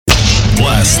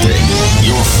Blasting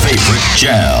your favorite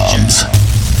jams.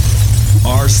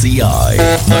 RCI,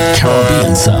 the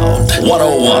Caribbean Sound.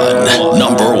 101,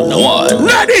 number one.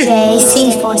 Ready?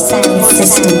 JC4 Sound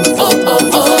System. Is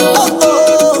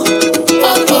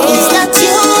that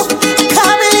you? I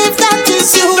can't believe that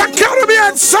is you. The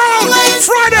Caribbean Sound.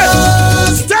 Friday.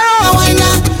 Stay up.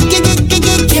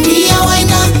 Give me a wine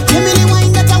now. Give me the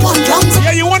wine that I want.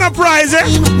 Yeah, you want a prize, eh?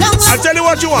 I'll tell you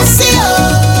what you want. See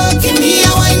you. Give me a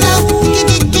wine now.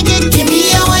 Give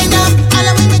me a wine now. I'll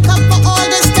have make up for all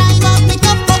this time. I'll make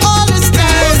up for all this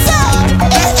time.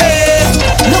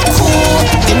 Look cool.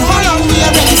 In front of me, I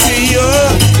really see you.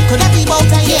 Could have been about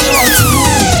a year or two.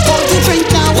 Go to drink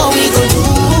now, what we go do?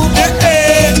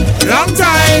 Long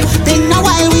time. Been a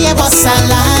while we have us a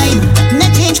line.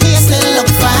 Net change, but you still look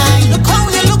fine. Look how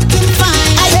you're looking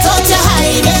fine. I thought you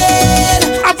hiding.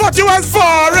 I thought you was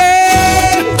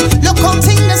foreign. Look how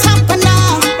things happen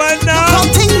now. But Look now, how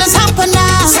things happen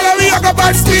now. sorry, I go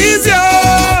back squeeze you.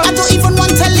 I don't even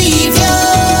want to leave you.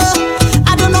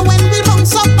 I don't know when we'll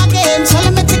bounce up again. So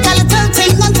let me take a little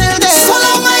thing until then. So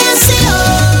long I see you.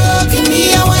 Give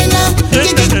me a wine now.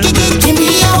 Give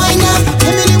me a wine now.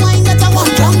 Give me the wine that I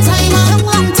want. Long time,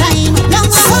 long time.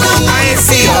 So long I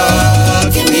see you.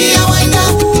 Give me a wine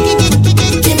now.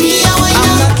 Give me a wine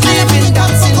now. I have been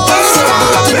dancing all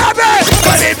Oh, baby.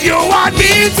 But if you want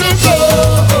me to go,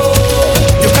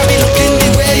 You got me looking the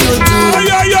way you do.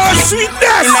 oh, your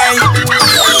sweetness.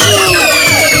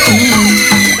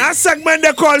 That segment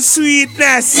they call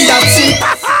sweetness. That's it.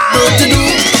 What to do?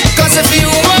 Cause if you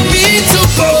want me to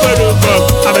go,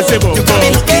 I'm a simple. you got me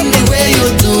looking the way you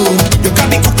do. You got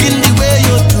me cooking the way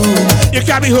you do. You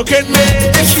can't be hooking me.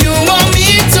 If you want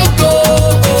me to go,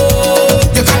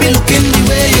 you got me looking the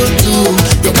way you do.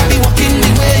 You got me walking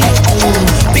the way you do.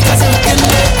 Because I'm looking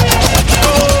the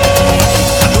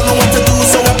I don't know what to do,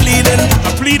 so I'm pleading.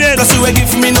 I'm pleading. Cause you ain't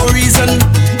give me no reason.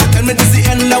 You tell me this the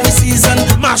end of the season.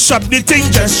 Mash up the thing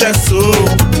just so.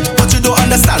 But you don't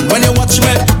understand when you watch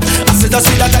me. I said just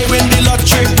see that I win the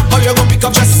lottery. Or you go pick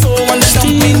up just so and then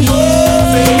dump me.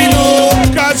 Baby, no.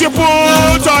 Cause you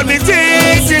put all the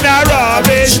things in a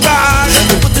rubbish bag.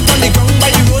 You put it on the ground by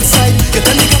the roadside. You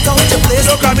tell me get out your place.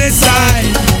 Look on this side.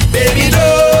 Baby,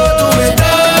 don't do it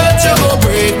that. You go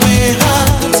break my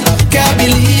heart. Can't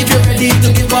believe you're ready to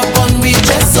give up on me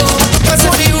just so. Cause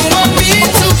if you want me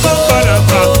to go,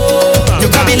 you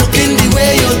got me looking the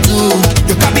way you do.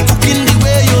 You got me cooking the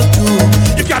way you do.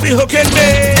 You can't be hooking me.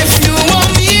 If you want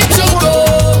me to go,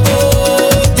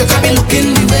 you got me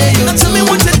looking the way you do. Now tell me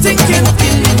what you're thinking.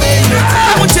 Looking the way you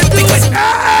do. What you thinking?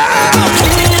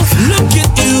 Look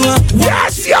at you.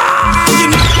 Yes,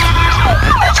 yeah.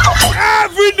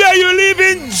 Every day you live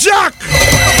in Jack.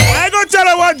 I ain't gonna tell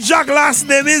her what Jack last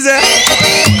name is, eh?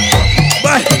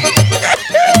 But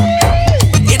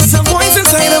It's a voice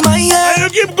inside of my head.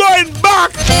 and you keep going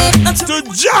back to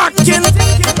Jack.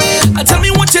 Tell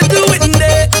me what you're doing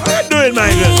there. What you doing, my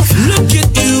girl? Look at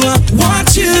you,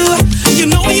 watch you. You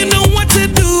know what to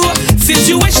do.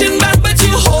 Situation bad, but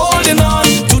you holding on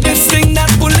to this thing that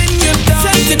pulling you down.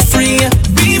 Set it free,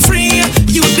 be free.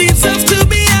 You deserve to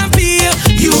be happy.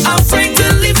 You are afraid to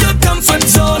leave your comfort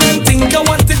zone and think of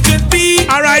what it could be.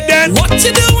 All right then. What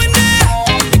you doing there?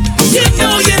 You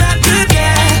know you're not good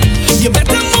there. You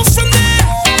better move from there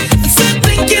and start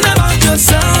thinking about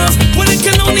yourself. When it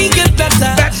can only get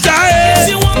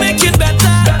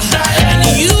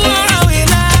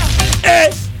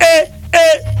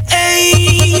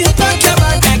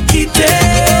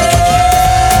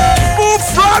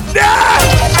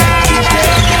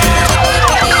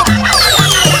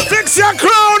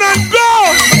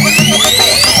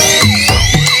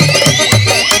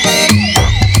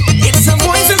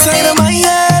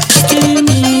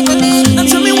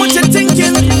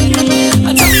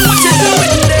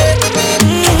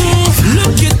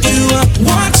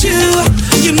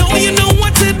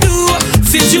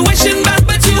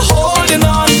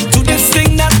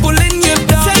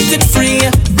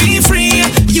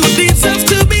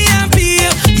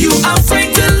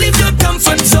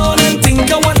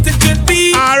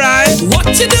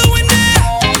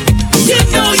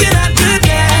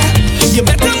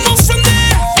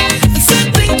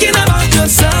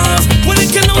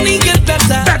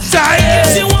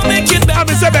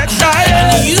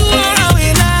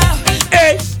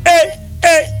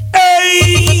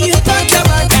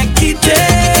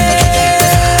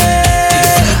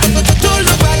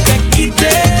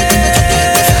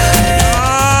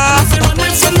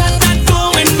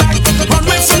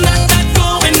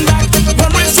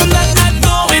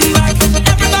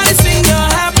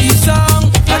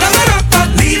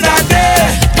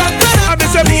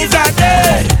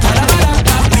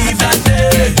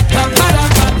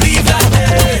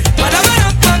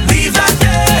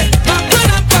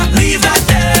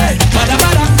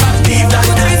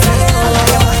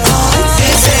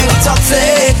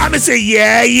say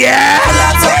yeah, yeah.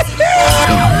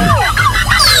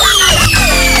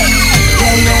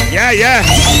 Yeah, yeah.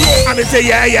 I'm gonna say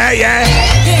yeah, yeah, yeah.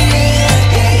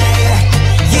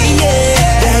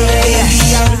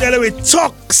 I'm gonna be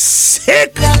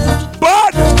toxic,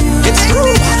 but it's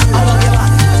true.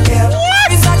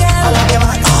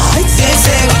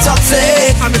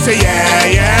 Toxic. I'm gonna say yeah,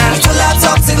 yeah. Full of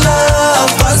toxic love.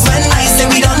 Cause when I say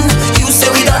we done, you say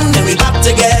we done, then we back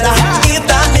together. If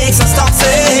that makes us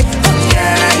toxic,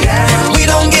 yeah, yeah. We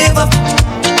don't give up.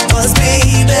 Cause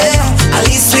baby, at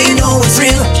least we know it's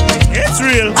real. It's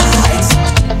real.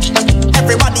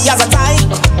 Everybody has a type,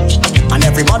 and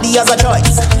everybody has a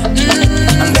choice.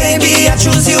 And baby, I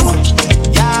choose you.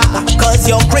 Yeah, cause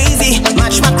you're crazy,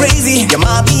 match my crazy. You're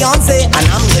my Beyonce, and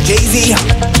I'm the Jay-Z.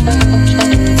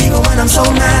 Even when I'm so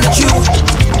mad at you. 1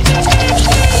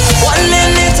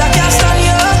 minute I can't stand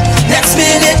you, next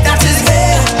minute that is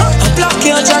fair. I block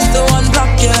you, just the one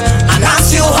block you, and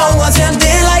ask you how was your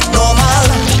day like normal.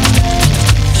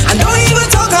 And don't even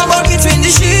talk about between the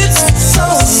sheets. So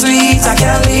sweet, I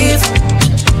can't leave.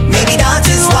 Maybe that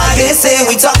is why they say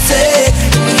we toxic.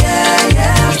 Yeah,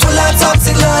 yeah. Full of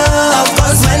toxic love.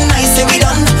 Cause when I say we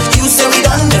done, you say we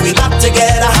done, then we back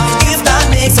together. If that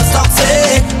makes us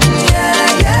toxic, yeah,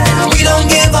 yeah. We don't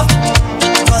give up.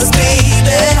 Cause baby,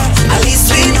 at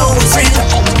least we know it's real.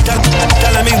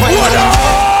 Tell me what you want.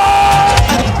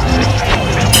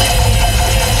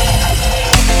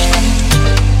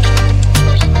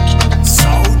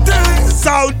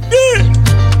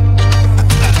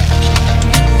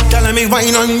 Let me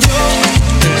wine on you.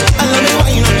 Let me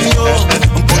wine on you.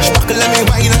 Push back, let me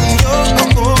wine on you.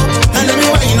 Let me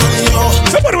wine on you.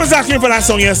 Somebody was asking for that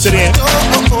song yesterday.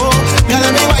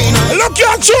 Let me wine on you. Look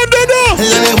your tune, Dodo.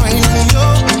 Let me wine on you.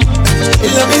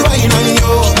 Let me wine on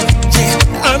you.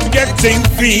 I'm getting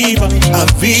fever. A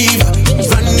fever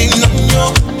running on you.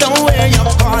 Don't wear your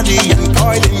body and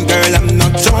coiling, girl. I'm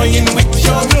not joining with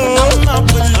you. I'm not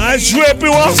with I swear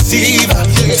you are. deceiver.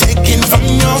 Taking from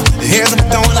you. Here's what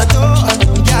I wanna do.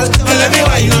 Let me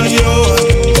wine on you.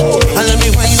 Let me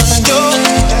wine on you.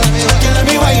 Let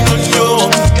me wine on you.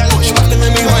 Push back,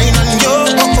 let me wine on you.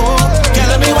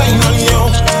 Let me wine on you.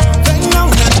 Bang down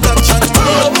and touch and go.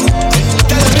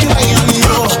 Let me wine on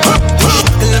you.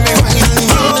 Let me wine on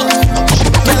you.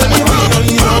 Let me wine on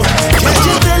you. Let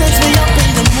your feelings me up in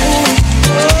the mood.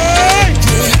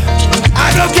 I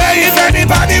don't care if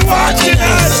anybody watching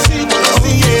us.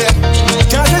 Yeah,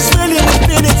 God is feeling the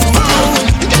feelings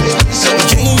mood.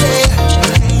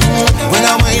 When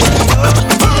I wine on you,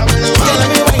 let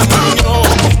me wine on you.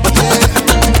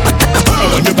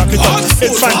 When you back it up,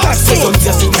 it's fantastic.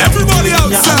 Everybody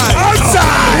outside.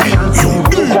 Outside.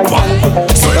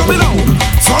 So you me now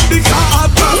from the car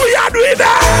up. We are doing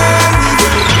that.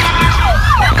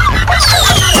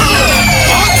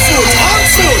 On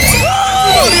foot.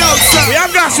 Everybody outside. We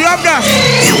have gas. We have gas.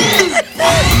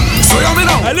 So you me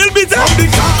now A little bit from the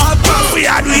car up. We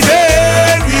are doing it.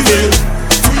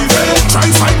 Try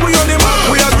find we on the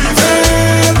map. We are doing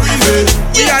it.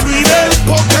 We are doing it.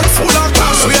 Pocket full of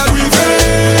cash. We are doing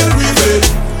it.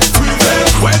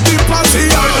 When the party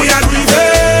are, We are doing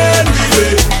it.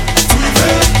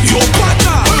 your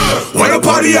partner. Where the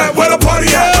party at? Where the party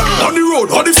at? On the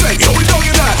road, on the flag, yo, we don't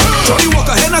get that. Johnny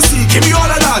Walker, Hennessy, give me all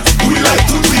of that. We like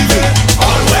to breathe it.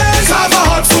 Always have a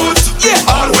hot foot. Yeah,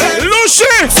 always. Lucy.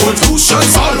 Foot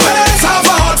cushions, always have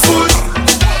a hot foot.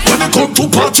 When they come to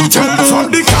party, tell me from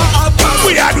the car up.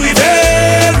 We are doing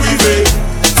it.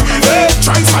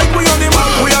 Try find we on the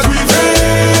map. We are doing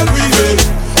it.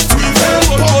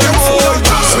 Pocket full of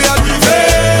cash. We are doing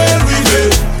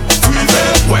it.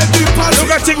 When the party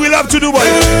Look at thing we love to do, boy.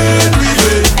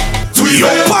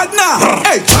 your partner.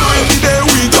 Hey, time the day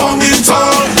we come in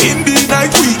town. In the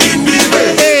night we in the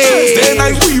bay. Tuesday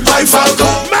night we buy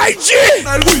Falcon. My G.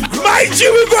 My G,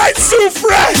 we going so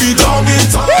fresh. We come in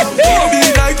town. In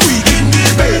the night we in the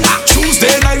bay.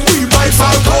 Tuesday night we buy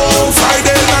Falcon.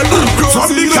 Friday night we cross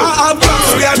from the car up.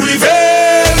 We are doing it.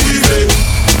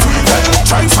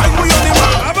 Try find we on the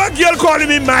map. I have a girl calling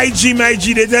me my G.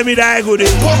 They tell me that I go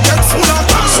there. Pocket full of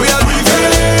cash. We are doing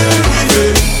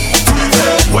it.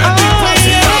 When the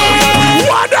party are,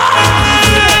 What up?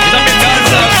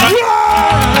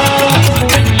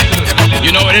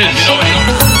 You know it is.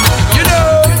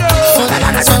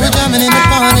 So we're jamming in the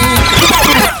party.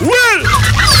 Will.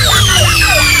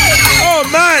 Oh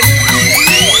man.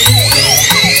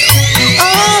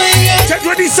 Oh yeah. Check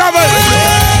 27.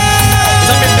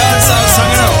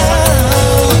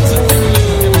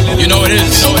 You know it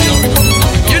is.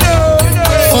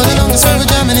 For the longest while we're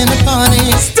jamming in the party.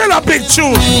 Still a big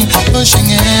tune. Pushing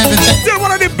everything. Still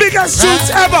one of the biggest tunes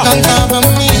ever. On top of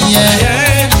me,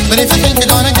 yeah. But if you think you're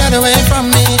gonna get away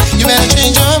from me, you better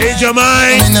change your mind. Change your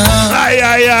mind. Aye.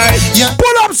 Yeah.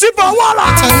 Pull up, Sipa Walla.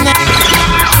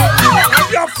 If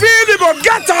you feel you go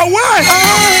get away.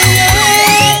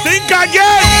 Think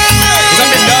again. It's a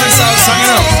big dancehall song, you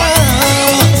know.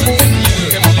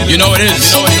 You know what it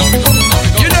is.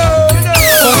 You know.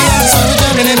 So we're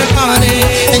jumping in the party,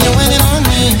 and you're waiting on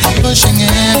me, pushing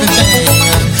everything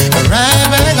right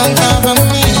back on top of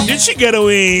me. Did she get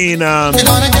away in You're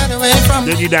gonna get away from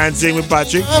me. Did you dancing with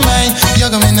Patrick? Oh my, you're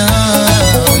going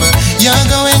home. You're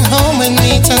going home with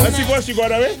me tonight. Let's see what she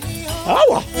got away.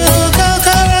 Oh. You go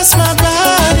caress my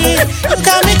body. You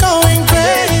got me going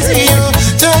crazy. You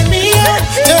turn me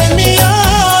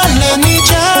on, let me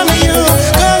charm you.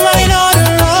 Come right on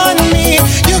and on me.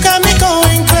 You got me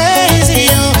going crazy.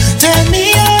 You turn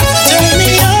me on.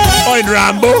 Oh, in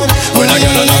Rambo. When I get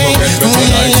on a go get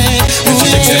tonight. If she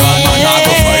say man, not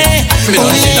go fight. We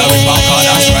don't see that with back on,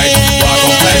 that's right. Walk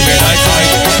on play with like fight.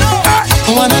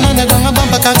 One another gonna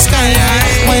bump a cock sky.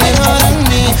 When you on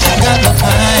me, got the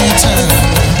python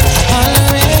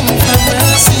hollering for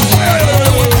mercy.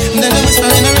 Then I whisper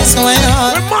in the wrist going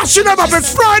on. We're marching up, it's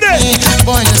Friday.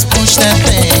 Boy, just push that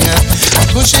thing.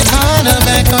 Push it harder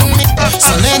back on me.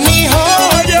 So let me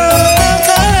hold you.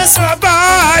 Caress my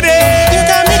body. You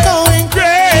got me going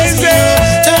crazy.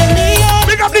 Turn me on.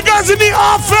 Pick up the girls in the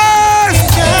office.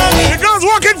 The girls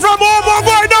working from home, what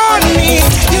going on?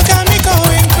 You got me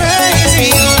going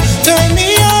crazy. Turn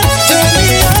me on, turn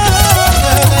me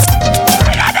on.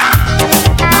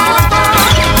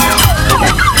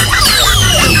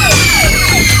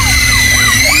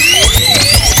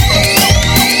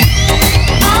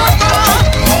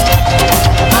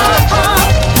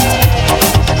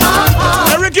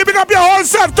 Ricky, pick up your whole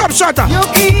self, top shutter. You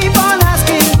keep on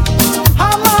asking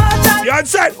how much You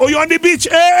outside? Oh, you on the beach?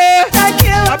 Eh.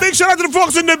 A big shout out to the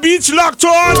folks in the beach, locked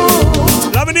on.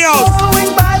 Loving the house.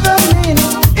 going by the minute.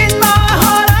 In my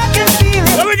heart I can feel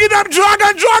it. Let me get them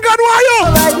dragon, why you?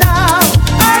 Right now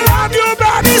I love you,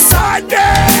 baby.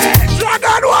 Sunday.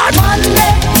 Dragon what?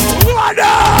 Monday, What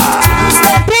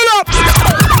up? Pull up.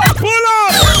 Pull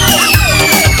up.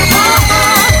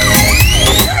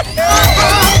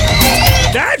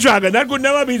 That dragon, that could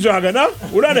never be dragon, huh?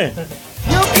 Who done it?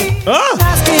 you keep Huh?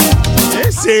 asking They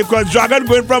say because dragon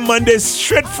going from Monday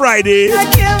straight Friday. I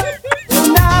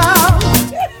kill now.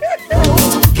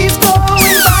 Keep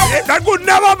going by. That could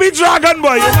never be dragon,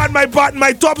 boy. You got my part,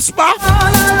 my top spot.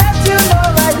 Wanna let you know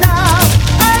right now.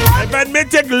 I If it may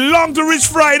take long to reach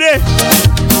Friday.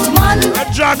 love Monday,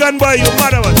 That dragon, boy, you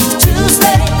mother one.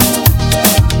 Tuesday,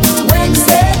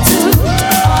 Wednesday too.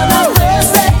 On a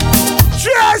Thursday,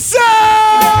 Tracy!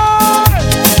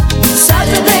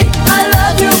 Saturday, I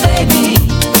love you, baby.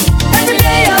 Every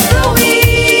day of the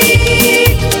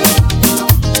week.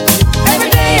 Every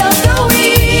day of the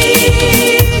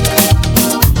week.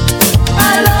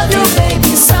 I love you,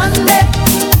 baby. Sunday,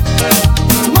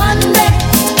 Monday,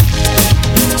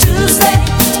 Tuesday,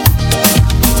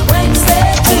 Wednesday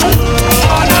too.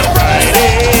 On a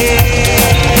Friday.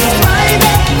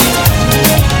 Friday,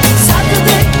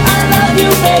 Saturday, I love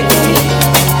you, baby.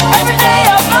 Every day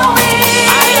of the week.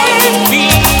 I don't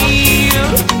feel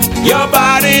Your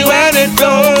body when it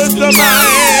goes to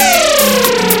mine.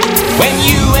 when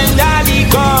you and I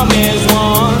become as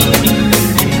one.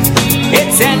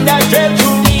 It sends a thrill to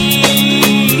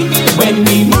me when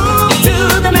we move to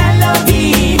the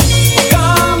melody.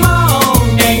 Come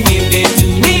on and give it to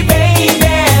me,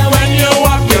 baby. When you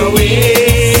walk your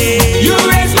way, you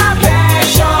raise my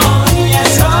passion.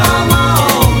 Yes, come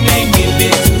on and give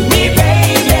it to me,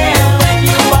 baby. When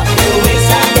you walk your ways,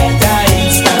 I get an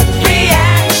instant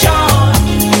reaction.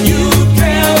 You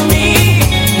thrill me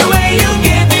the way you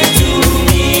give it to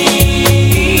me.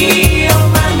 Oh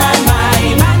my, my, my,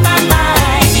 my, my,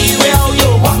 my. See where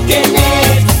you're walking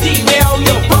it, see where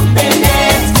you're pumping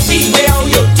it, see where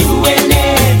you're doing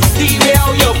it, see where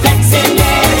you're flexing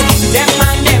it. Them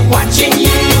man, them watching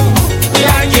you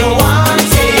like you want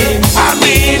it. I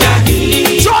mean, I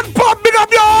need. John Pop, big up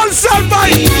your whole self,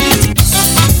 boy.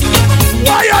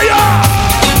 Why are you?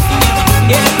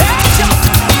 It's that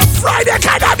Friday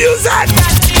kind of music.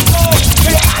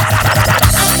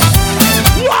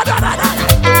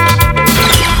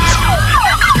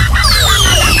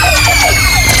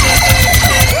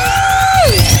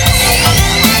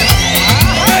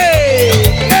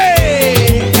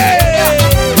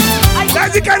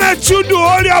 That's the kind of tune to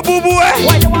hold your boo boo, eh?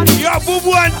 Your boo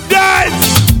boo and dance.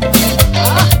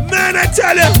 Man, I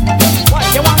tell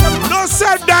you, no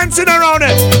self dancing around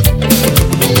it.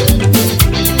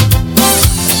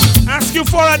 Ask you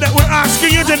for it, we're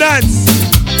asking you to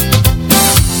dance.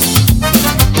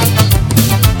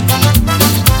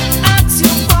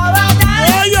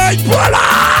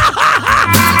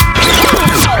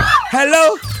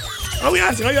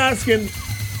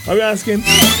 Are we asking?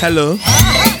 Hello,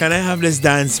 can I have this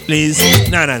dance, please?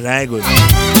 No, that ain't good.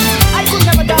 I could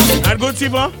never dance. That good,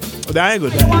 Tifa? Oh, that ain't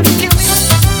good. You want to kill me?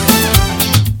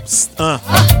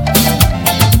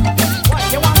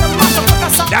 What, you want to mash up with a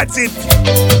song? That's it.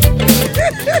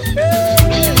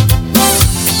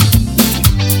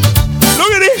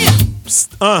 Look at it.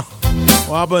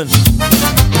 What happened?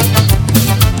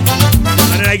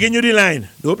 And then I give you the line.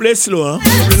 Don't play slow, huh?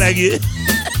 Don't play like it.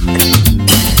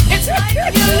 It's like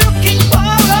you're looking for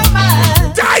a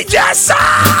man. Digest!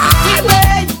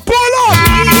 Anyway, Pull up!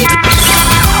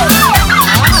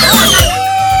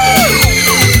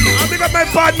 I pick up my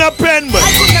partner pen, but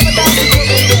I could never dance with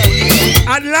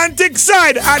you. Atlantic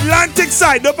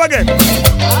side, don't forget.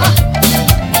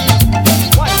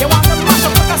 What, you want to mash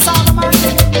up with a song, man?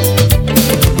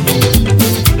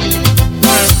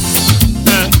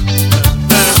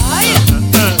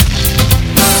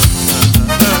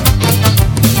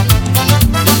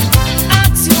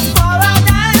 Ask you for a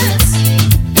dance.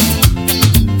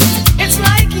 It's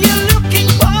like you're looking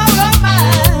for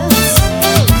romance.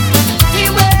 The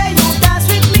way you dance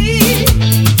with me,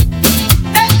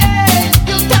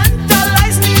 you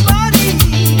tantalize me body.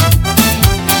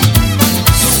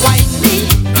 You wind me,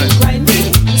 grind me,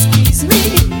 squeeze me,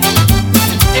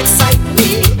 excite me,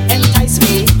 entice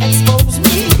me, expose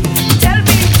me. Tell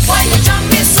me why you jump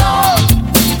me so.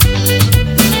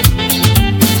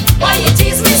 Why you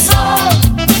tease me so?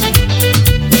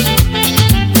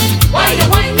 Why you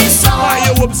whine me so? Why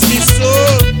you whoops me so?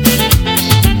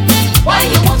 Why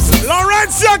you whoops me so?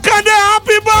 Lawrence Yakande,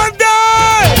 happy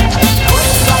birthday!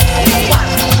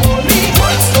 Hold me,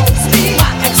 expose me,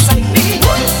 excite me,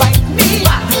 bite me,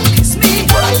 kiss me,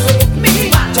 vibrate me,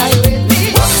 gyrate me,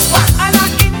 and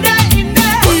I'm in there, and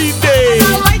I'm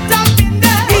right up in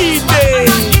there, and I'm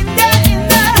in there,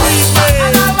 and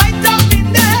I'm right up in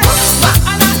there,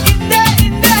 and I'm in there,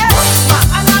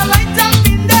 and I'm right up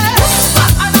in there,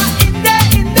 and I'm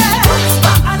in there,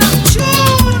 and I'm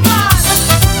chewed, man.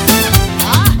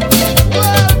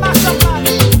 Well, master man.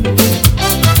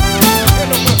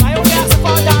 I only ask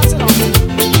for dancing.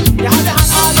 You have the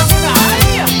hand all up in the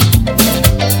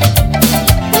eye.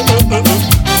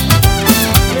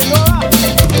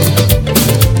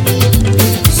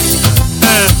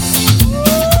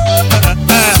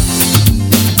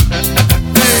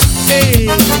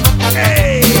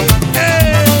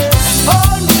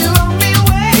 Hold me round me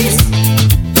waist.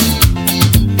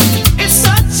 It's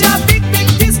such a big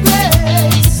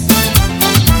disgrace.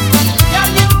 Girl,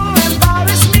 you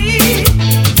embarrass me.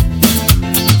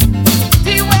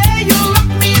 The way you rock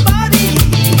me body.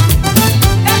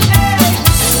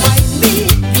 Wind me,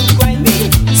 you grind me,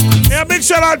 Yeah, big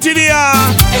shout out to the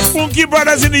Spunky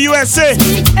brothers in the USA.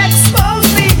 expose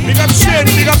me. Big up Shane,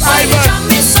 big up Why you Ivan. jump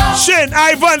me so? Shane,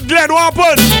 Ivan, Glenn, what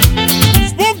happened?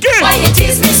 Spunky! Why you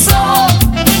tease me so?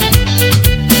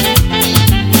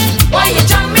 Why you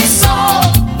jump me so?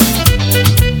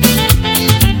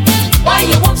 Why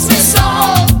you whoops me so?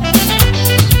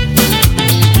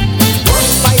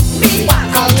 Bite me,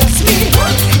 caress me,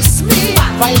 kiss me,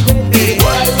 vibrate me,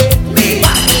 gyrate me,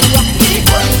 rock me,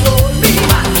 roll me,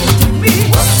 do me,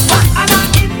 and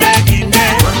I'm in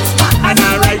there, and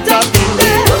I'm right up in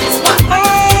there, and I'm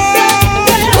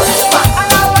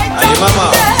right up in Mama.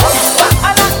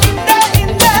 there.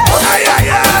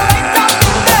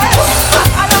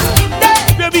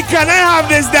 Baby, can I have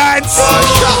this dance?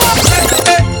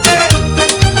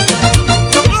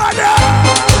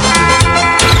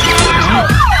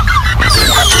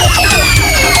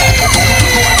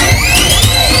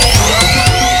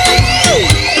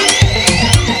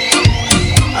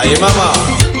 Aye, mama.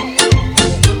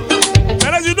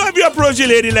 And as you know, if you approach a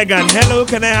lady like an hello,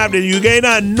 can I have this? You get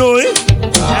a no, eh?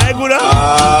 I good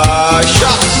up.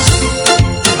 Shots.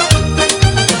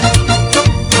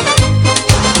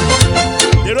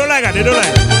 They don't like it.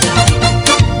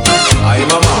 Aye,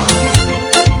 mama.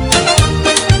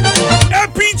 Hey,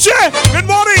 Peachy, good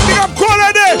morning. Big up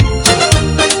quality.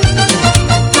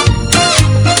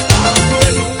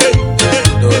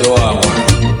 Dodo amor.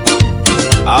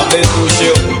 Able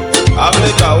touché. Able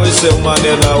kawe se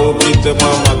manela o kite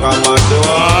mama kama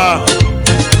doa.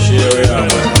 Chérie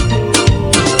amor.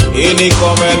 Ini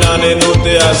komena ne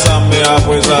note asame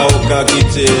apweza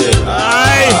ukakite.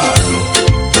 Aye.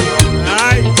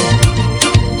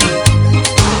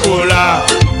 Ola.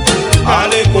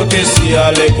 Ale kote si,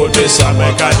 ale kote sa me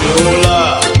kade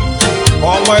ola.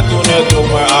 Omwe tune to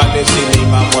mwe ale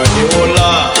sinima mwe di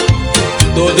ola.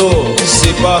 Dodo,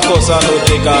 si pa kosa no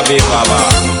te kabe baba.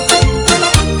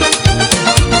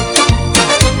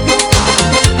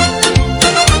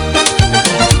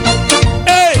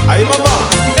 Hey. Aye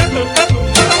mama.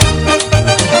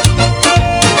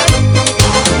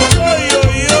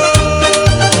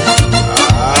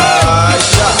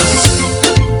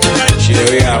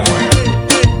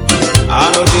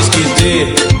 Si,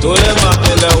 tous les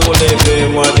matins, les ou lever,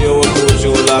 moi, Dieu,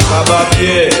 toujours la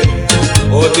cabapier.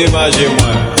 Oh,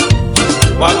 t'imagine-moi.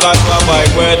 Moi, quand je travaille,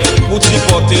 pour t'y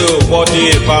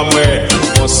porter, pas moi.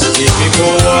 On se dit,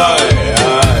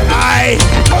 aïe.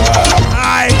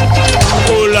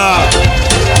 Oh là.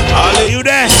 Allez, you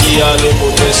there? Si, allez,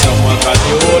 côté, c'est moi, quand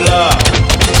tu es là.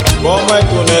 Bon, moi,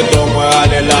 tourner, donc, moi,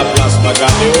 aller la place, ma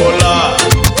là.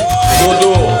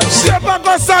 Dodo, c'est pas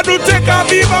comme ça, nous t'es qu'à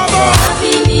vivre, maman.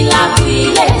 Fini la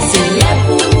brûler, c'est là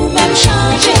pour nous même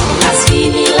changer. La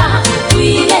fini la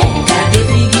brûler, garder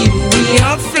figure oui.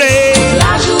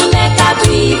 La journée qu'a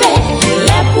brûler,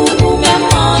 là pour nous même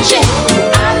manger.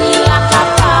 Ani la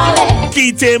capale. Qui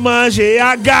t'est mangé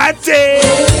à gâter.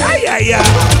 Aïe aïe aïe.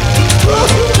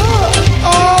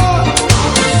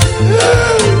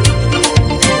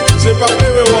 C'est pas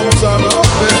prévu comme ça, non?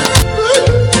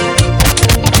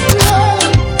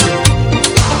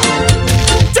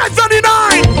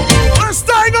 We're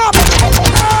staying up.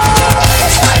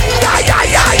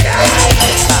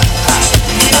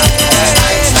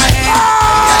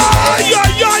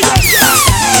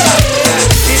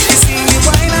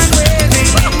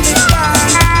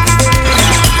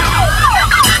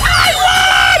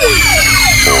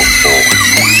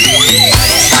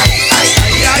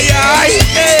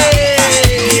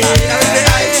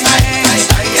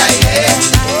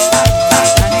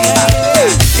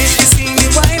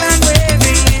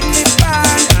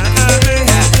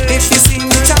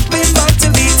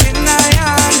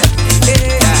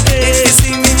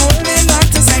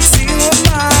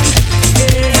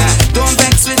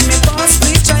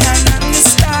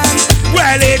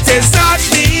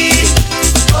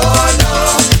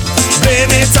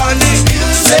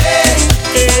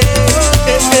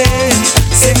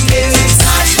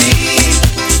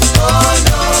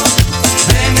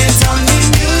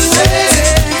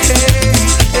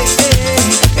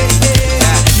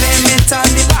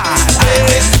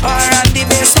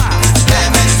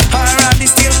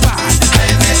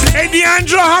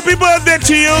 Happy birthday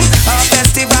to you.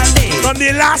 From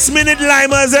the last minute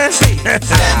limers, eh?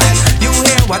 You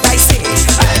hear what I say?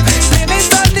 Let me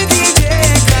turn the DJ.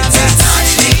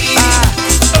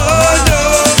 Oh no.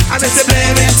 And it's a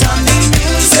blame it on the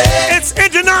music. It's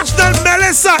International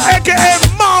Melissa, aka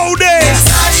Maude.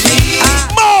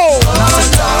 Mo.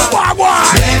 Wagwan.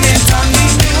 Blame it on the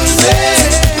music.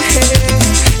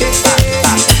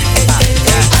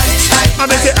 I'm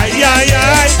gonna say ay ay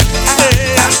ay.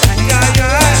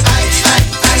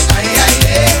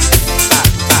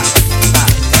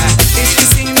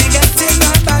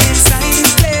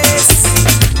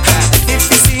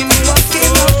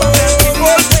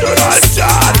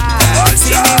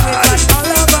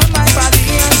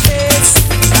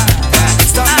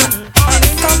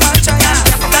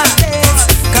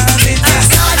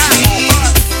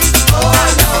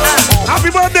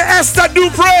 Esther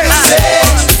Dupre.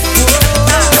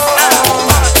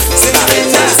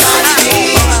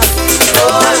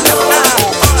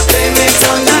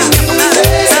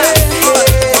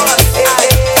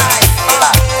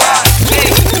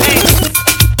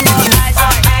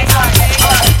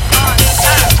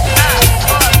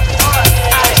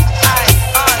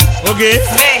 Okay.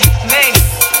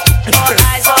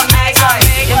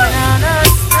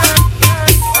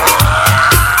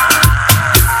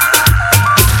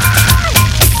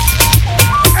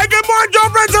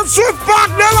 Swift Park,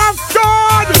 never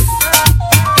God.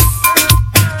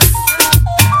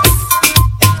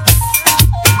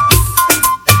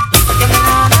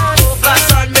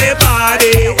 Focus on the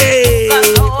body, hey.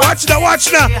 Watch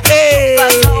now, hey.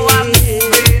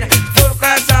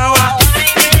 Focus how I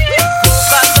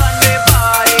focus on the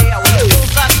body,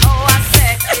 focus how I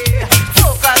sexy,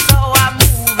 focus how I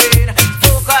moving,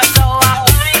 focus how I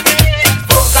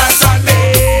focus on me,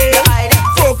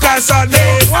 focus on me.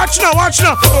 Watch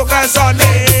now, focus on me.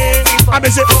 I'm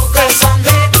say focus on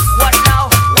me. What now?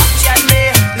 Watch on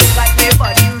me. Look at me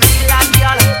body, real and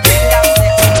girl. Bring that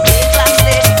sex, big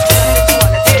classy. Tell me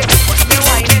quality. Watch me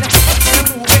whining, watch me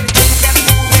moving. Them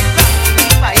moving, rock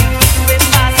me, doing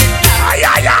fast. Ay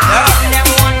ay ay. Them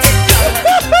want it, girl.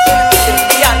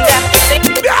 The other thing.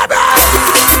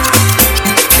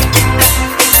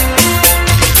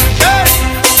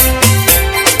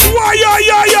 Why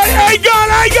hey girl.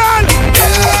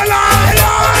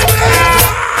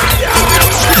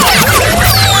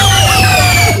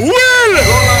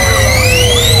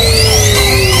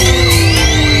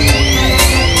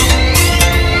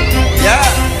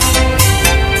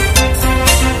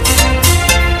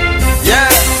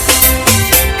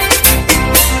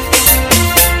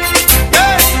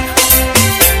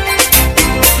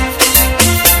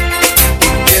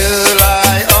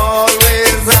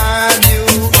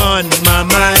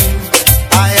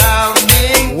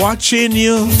 watching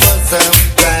you.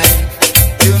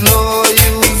 You know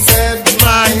you set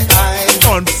my eyes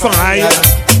on fire.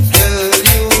 Girl,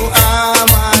 you are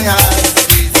my heart's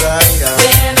desire.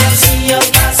 When I see your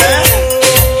passion,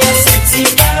 your sexy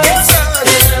bounce,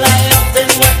 girl, I often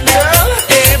wonder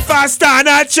if I stand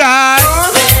a chance.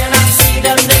 When I see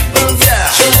them nipples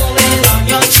showing on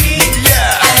your cheek,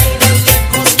 I just get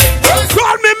goosebumps.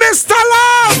 Call me Mr.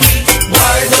 Love.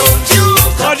 Why don't you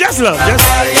come? Oh, just love. Just.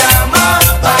 I am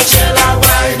a bachelor.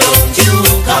 Why don't you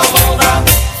come over?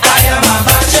 I am a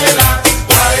bachelor.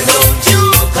 Why don't you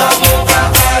come over?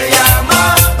 I am a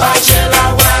bachelor.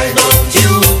 Why don't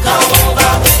you come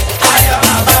over? I am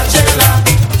a bachelor.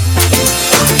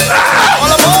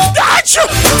 All aboard! That's you!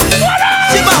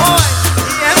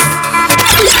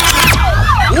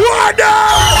 What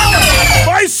up?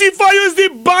 Boy Sifa is the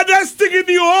baddest thing in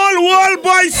the whole world.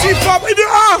 Boy Sifa in the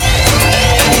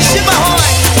Shima Hoy,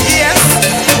 yes.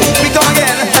 We come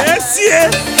again. Yes, yeah.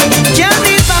 Can't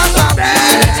be Papa.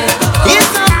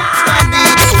 It's a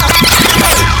master.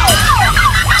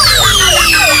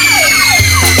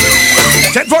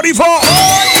 10:44.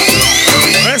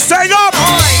 Let's stand up.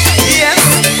 Yes.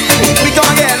 We come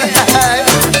again.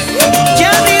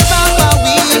 Can't be Papa.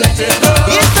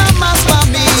 It's a master.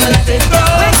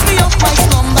 Makes me up my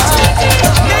number.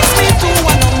 Makes me do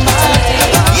a number.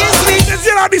 Yes, we. This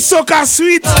is the soca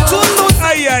sweet.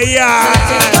 Ay, ay,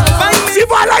 ay. See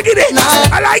if I like it.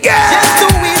 I like it. Just to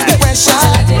win the pressure.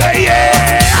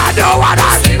 Yeah, I don't want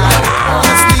that.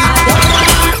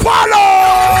 Follow.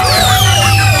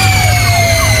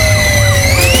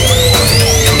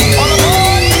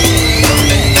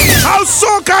 How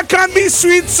soca can be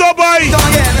sweet, so boy. Hey,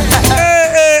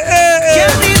 hey, hey,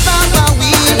 hey.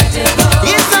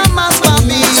 It's a master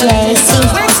me.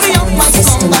 Wakes me up my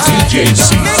number. DJ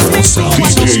C4 Sound.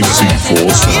 DJ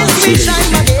C4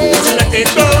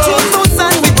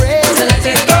 Sound.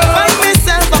 Find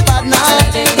myself a partner.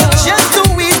 Just to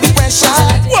win the pressure.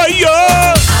 Why yo? I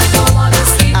don't wanna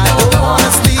sleep. I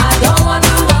don't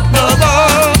wanna walk no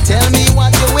more. Tell me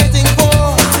what you're waiting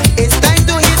for. It's time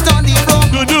to hit on the floor.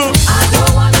 I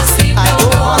don't wanna sleep. I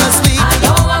don't wanna sleep. I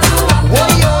don't wanna walk no Oh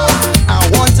yo, I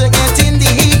want to get in the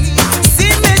heat.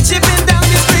 See me chipping down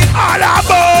the street. All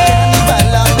aboard.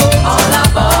 all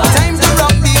aboard. Time to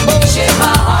rock the boat. Shake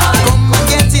my heart. Come and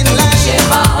get in line. Shake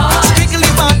my heart. Strictly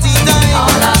party time.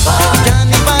 All aboard.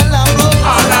 Carnival approach.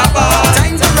 All aboard.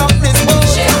 Time to rock this boat.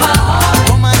 Shake my heart.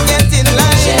 Come and get in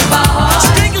line. Shake my heart.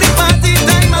 Strictly party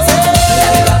time. I say,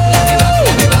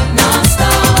 Let me rock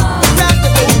non-stop. rock the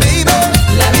boat, baby.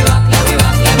 Let me rock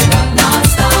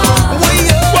non-stop. Oh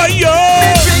yo, Why yo?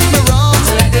 drink me rum.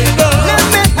 Let it go. Let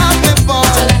me have me fun.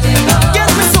 Let it go. Get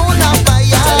me soul on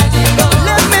fire.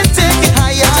 Let me take it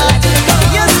higher.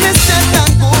 Yes, me set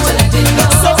and good. Let it go.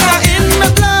 Suffer in my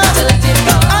blood. Let it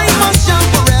go. I must jump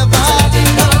forever.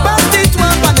 Past it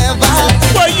 12 and ever.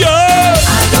 Why yo?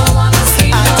 I don't wanna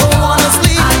sleep. I don't wanna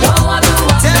sleep. I don't wanna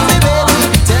walk Tell me,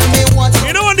 baby, tell me what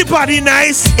You know when the party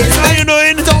nice? How you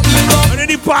knowing? don't you go? When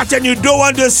the party and you don't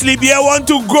want to sleep, you want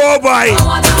to go by. I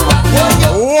wanna walk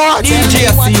What? DJ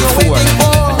C4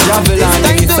 Javelin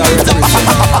It's time to hit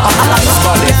on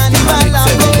Carnival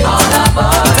approach. all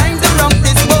aboard. Time to rock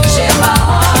this boat. Shake my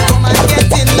heart. Come and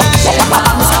get in line.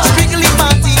 Strictly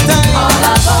party time. All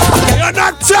aboard. You're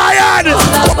not tired.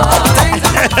 Time to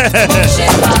rock this boat.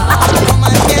 Shake my heart. Come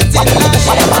and get in line.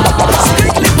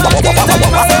 Strictly party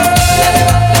time. I say,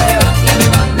 Let me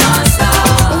rock non-stop.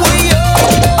 oh yo.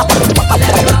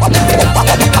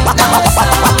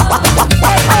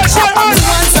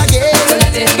 Once again,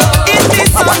 Let it go. in this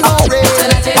song of praise,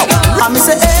 Let it go. I'm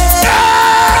say,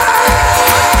 hey.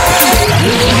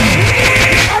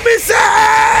 Let me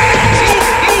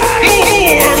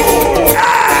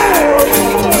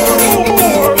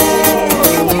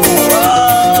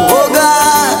Oh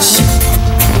gosh,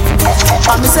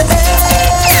 I'm say, hey.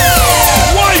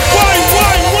 Why?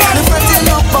 The pretty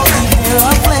look of the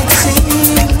hair flexing.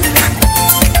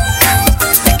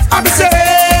 I'm saying.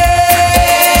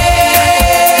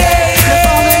 The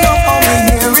falling up on the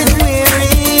hair is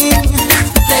wearing.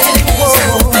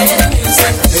 Whoa.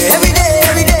 Every day,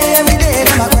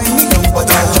 them a grind me down, but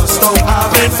I just don't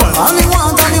have it fun. All we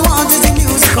want is the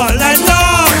music. All I know.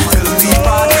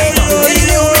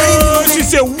 She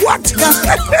said what?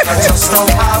 I just don't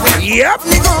have it. Yep.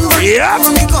 Me come back Yep.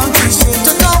 from the country straight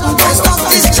to town, don't stop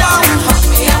this jam.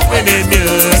 When they do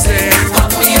say,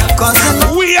 'Cause you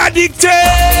know we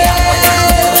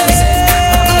addicted.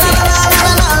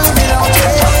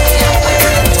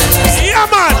 Yeah,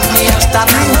 man. that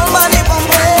me nobody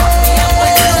compare.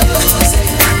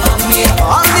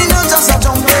 All me know just a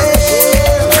jump.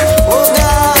 Oh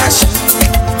gosh,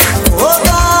 oh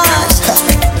gosh.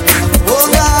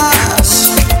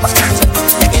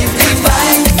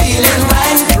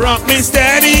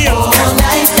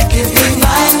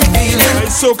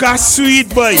 soca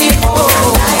sweet, boy.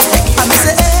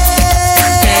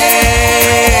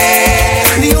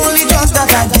 The only drugs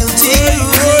that are guilty.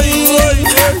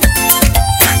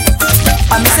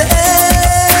 I'm say,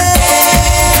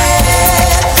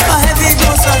 a heavy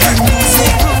dose of the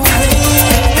music.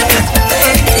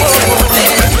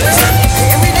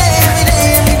 Every day,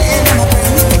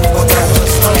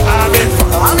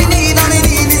 all we need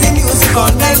is the music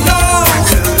on them now.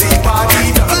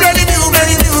 Ready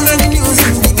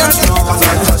music, we got from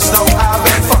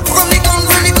the gun,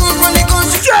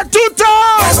 Straight to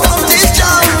town. stop this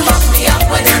jam.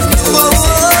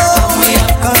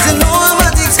 Cause you know I'm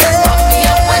addicted.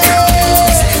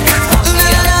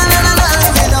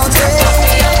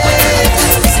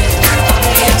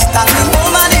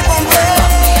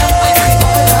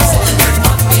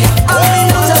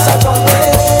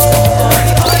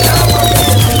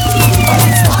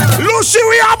 Lucy,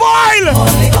 we have oil.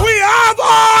 We have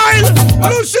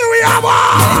oil. Lucy, we have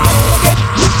oil.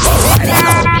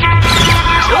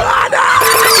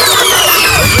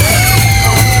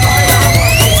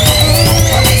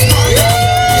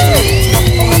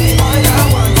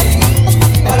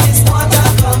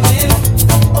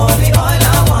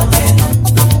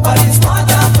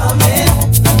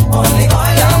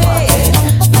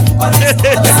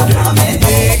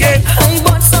 I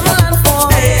bought some land for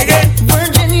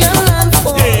Virginia land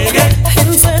for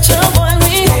in search of oil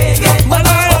me, but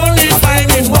I only find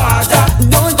it water.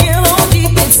 Don't care how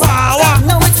deep it's water.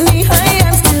 Now it's knee high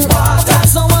and still water.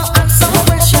 So I add some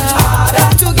pressure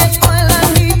to get oil.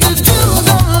 I need to drill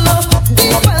down low,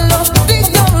 deep and low, dig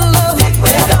down low,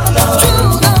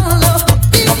 drill down low,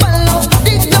 deep and low,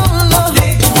 dig down low. I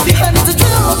need to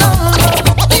drill down low,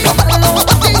 deep and low,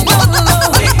 dig down low.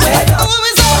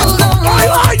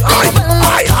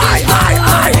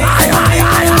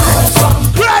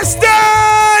 Preston!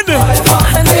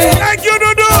 Thank you,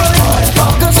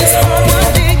 Dudu.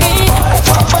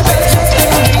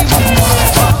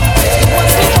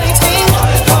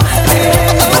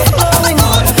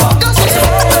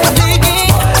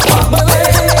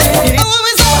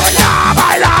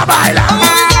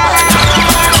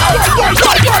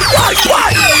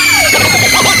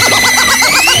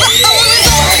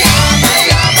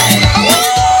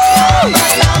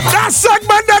 That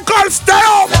segment they call Stay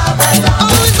Up.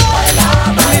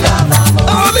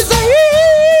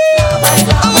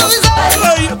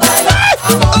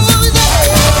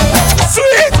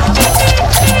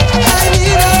 Sweet.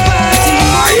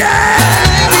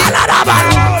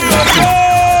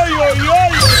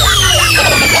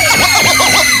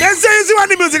 They say you see when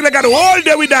the music like the whole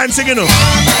day we dancing, you know.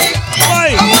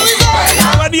 Why?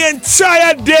 For the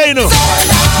entire day, you know.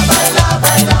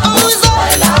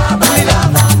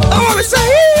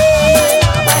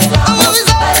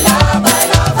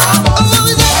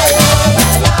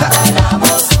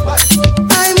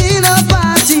 I'm in a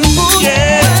party mood,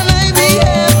 Yeah. and I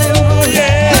behave rude.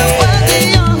 Yeah. Nobody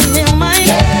on me mind,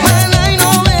 man, I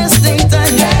know wasting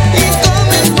time. It's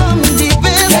coming from the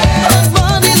base, our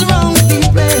bodies round the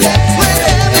place. When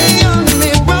heavy on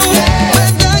me brown,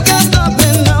 but I can't stop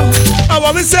it now.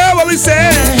 What we say?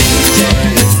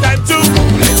 It's time to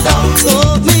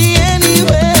Hold me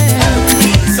anywhere.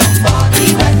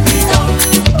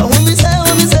 When we say,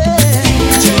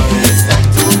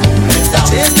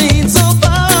 tasting so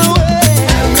far away.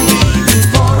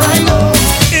 I know.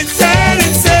 insane.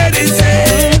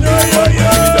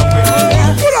 Yo.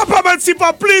 Pull up a man,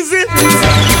 Sipa, please.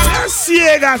 Yes,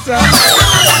 yeah, gata.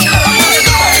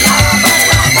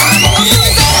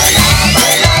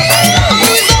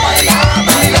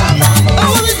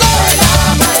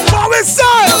 What we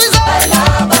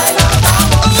say?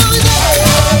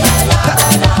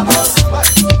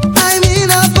 I'm in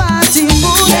a party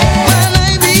mood, when I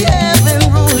behave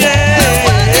rude. Yeah.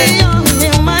 Nobody on me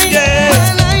mind, Yeah.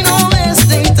 when I know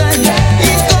wasting time.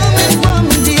 It's coming from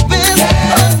the base,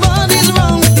 our bodies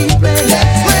round the place.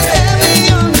 When heavy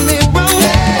on me brown,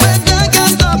 but I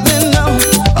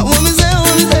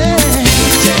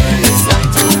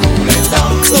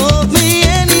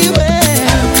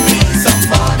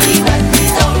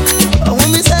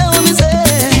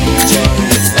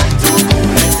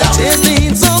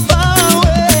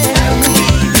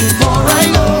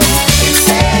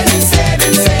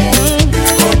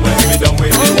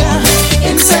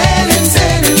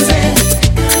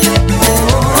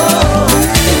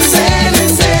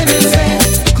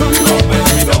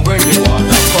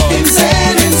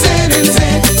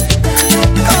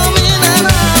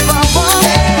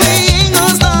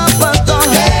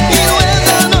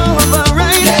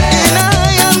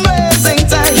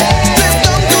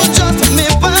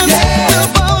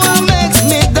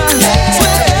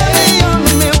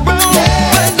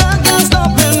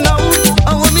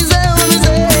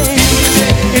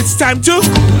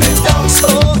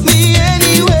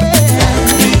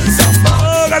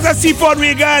C4,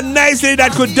 we got a nice lady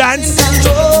that could dance.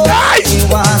 Nice!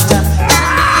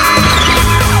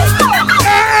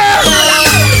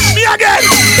 Me again!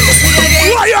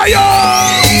 Yo!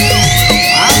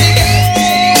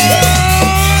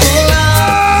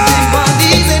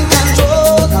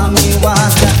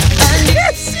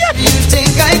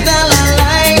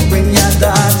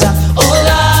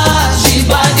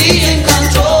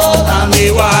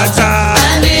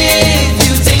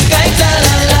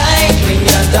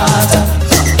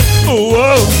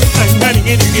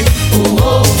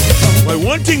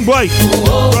 One thing, boy.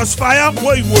 Crossfire,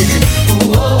 boy.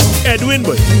 Edwin,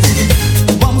 boy.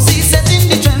 Bumsy setting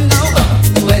the trend now.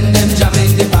 When them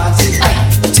jamming the party,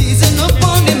 teasing up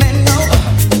on the men now.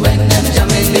 When them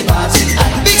jamming the party,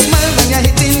 big smile when you're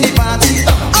hitting the party.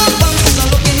 All bouncers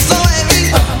are looking so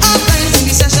heavy. All times in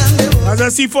the session. As I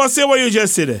see for say what you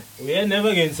just said. We ain't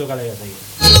never getting so color again.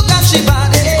 Look at she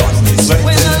body.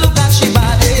 When I look at she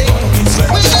body.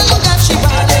 When I look at she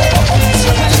body.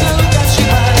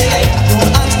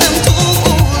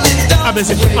 I miss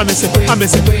it.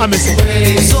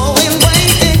 So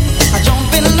inviting, I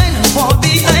jump in line and fall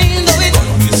behind of it.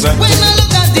 When I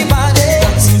look at the body,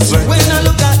 when I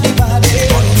look at the body,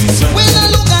 when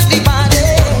I look at the body,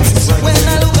 when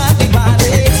I look at the body.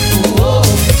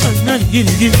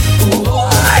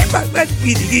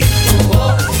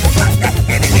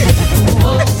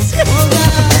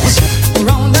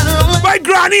 My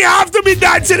granny have to be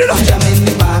dancing it up.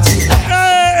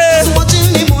 Hey.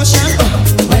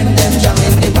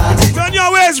 Turn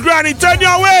your waist, granny, turn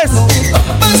your waist.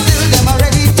 But still them are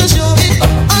ready to show it.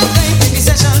 All time in the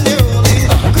session they rolling.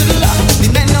 Good luck, the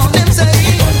men know them say.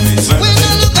 When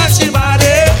I look at your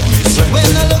body, when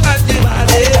I look at the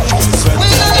body,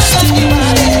 when I look at the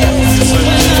body, when I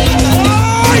look at the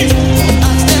body,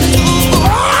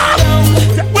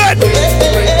 ask them to go down.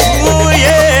 Oh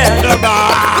yeah, come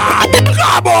on,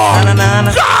 come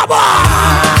on.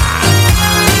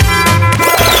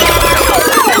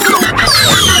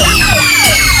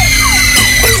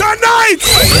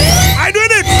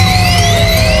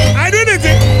 I did it.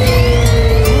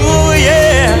 Oh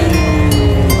yeah.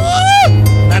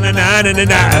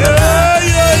 Na.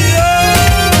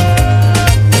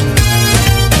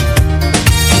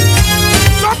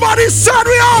 Somebody set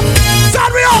me up.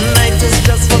 Tonight is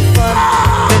just for fun.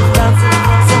 Been dancing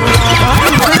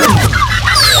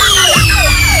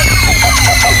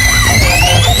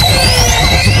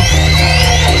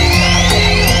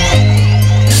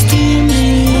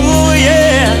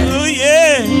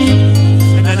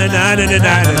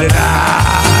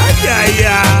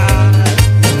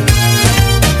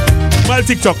for so long. My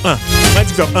TikTok,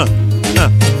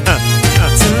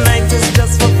 Tonight is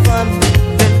just for fun.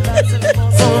 Been dancing for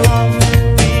so long.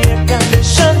 The air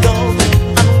conditioned on,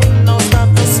 and we know not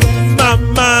to swim.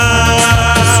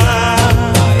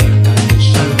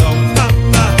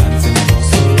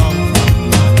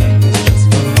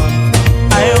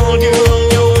 I hold you on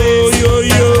your waist. I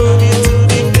move you to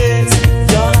the base.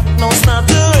 Your heart knows not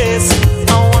to race.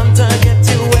 I want to get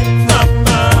you wet,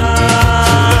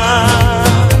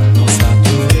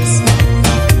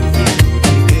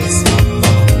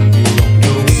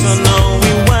 So now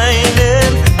we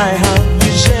winding. I have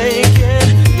you shaking.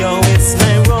 Your waist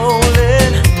line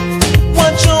rolling.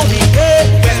 What show we get?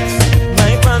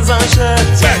 My pants and shirt.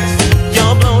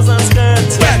 Your blouse and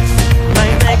skirt. My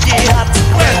Nike hat.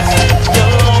 Your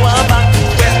lower back.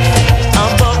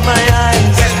 Above my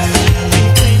eyes.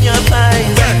 Between your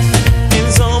thighs. In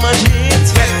so much heat.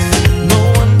 No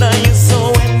wonder you so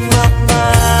wet,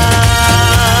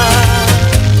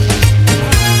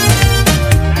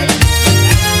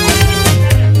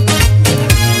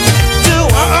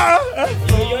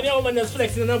 You're the woman that's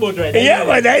flexing on the boat right now. Yeah,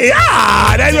 but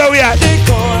that's where we are.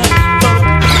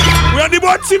 We on the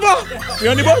boat, Siva. We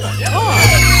on the boat.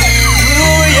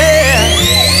 Oh yeah.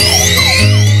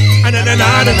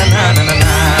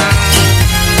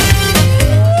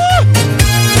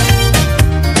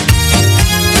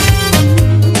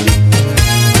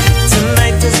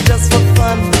 Tonight is just for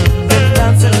fun. Been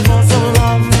dancing for so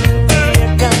long. The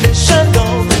air conditioned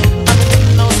on, and we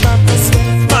know not to swim.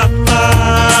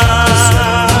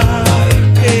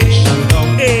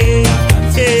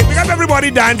 Hey, we got everybody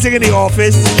dancing in the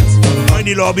office or in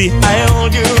the lobby. I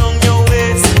hold you on your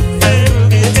waist.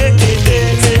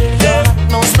 Your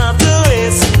heart knows not to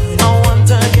race. I want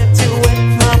to get you wet,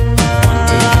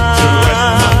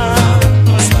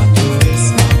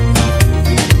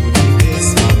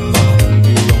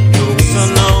 So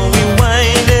now we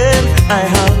winding. I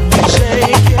have you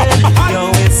shaking. Your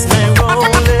waist line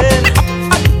rolling.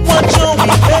 What show we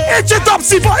get? Itch it up,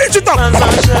 Sifa, itch it up. Pants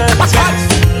and shirt.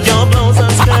 Your blouse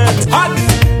and skirt.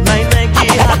 My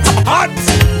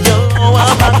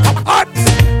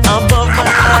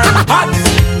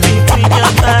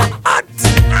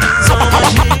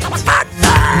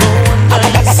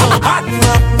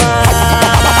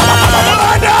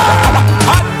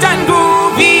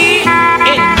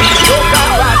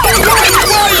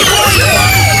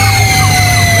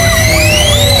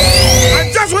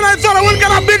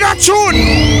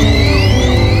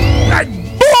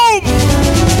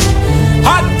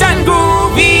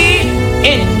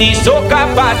the soca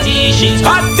party. She's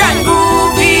hot and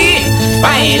groovy.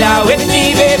 Baila with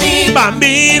me, baby.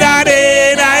 Bambina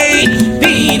de night.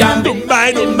 Bidam bim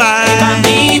Bye, bye.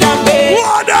 bidam bim.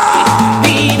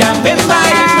 Bidam bim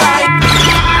bye.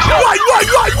 Why?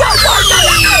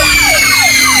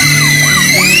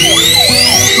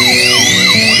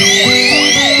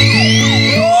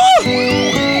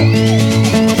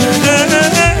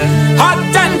 Hot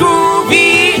and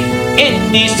groovy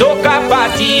in the soca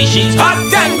party. She's hot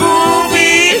and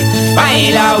groovy.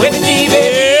 Baila with me,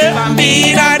 baby.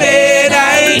 Bambina de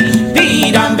night.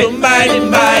 Bidam bim bye.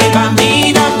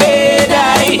 Bambina de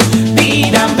night.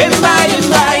 Bidam bim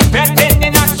bye.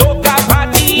 Pretending a soca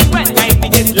party when I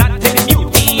meet it Latin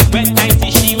beauty. When I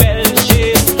see she well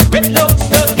shaped with looks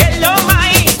to get on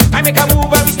my. I make a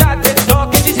move and we started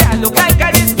talking. She said I look like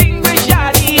a distinguished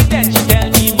yardie. Then she tell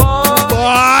me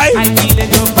Boy, I feel in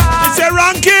your body. it's a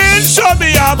ranking. Show me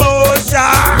your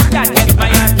motion. That gets my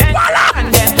attention.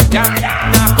 And then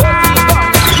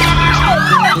now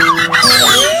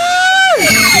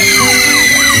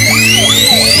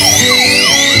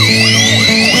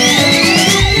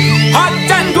hot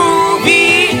and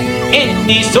groovy in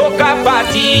the soca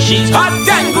party. She's hot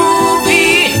and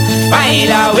groovy.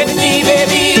 Baila with me,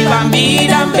 baby.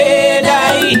 Bambidam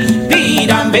bedai.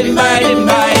 Bidam bim bye.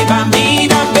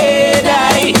 Bambidam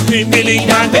bedai.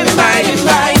 Bidam bim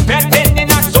bye. Pretending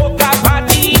a soca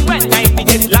party when I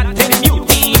meet it Latin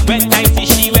beauty. When I see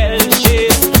she well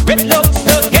shaped with looks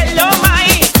to get on my.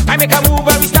 I make a move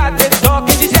and we started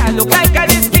talking. She said I look like a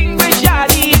distinguished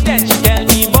yardie. Then she tell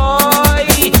me,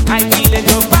 boy, I feel in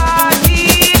your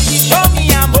body. Show me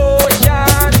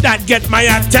emotion. That get my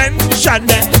attention.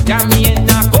 Got me in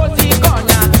a cozy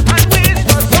corner and wait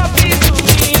for something to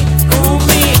me. Groove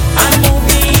me and move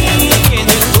me in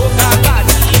the soca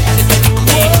party. Move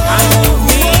me and move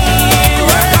me.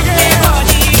 Work up my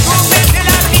body. Move me till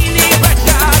I feel the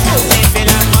pressure. Move me till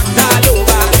I'm all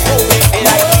over. Move me till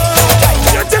I feel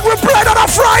the You think we played on a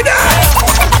Friday?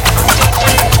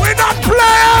 We're not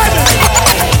playing.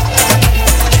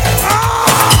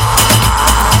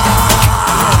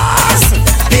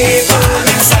 People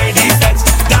inside the fence,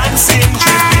 dancing,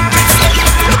 tripping.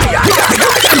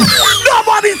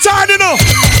 Nobody tired enough.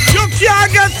 You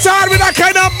can't get tired with that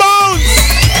kind of bounce.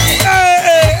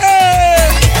 Hey.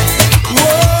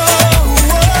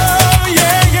 Whoa,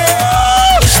 yeah.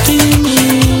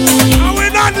 And we're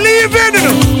not leaving, you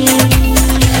know.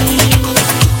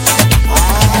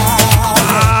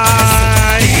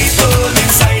 People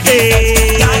inside the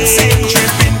fence, dancing,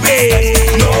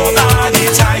 tripping, nobody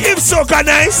tired. If soca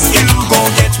nice, You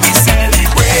gon' get we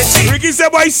celebrating. Ricky said,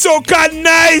 "Why soca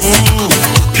nice?"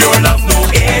 Pure love, no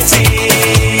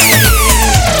hating.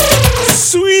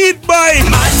 Sweet boy.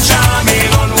 Man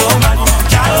jamming on woman,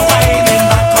 girl whining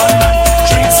back on man,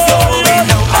 drinks flowing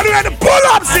down. How do I pull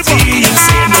up, Simba? You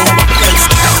say no one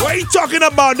else. What are you talking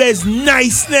about? There's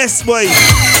niceness, boy.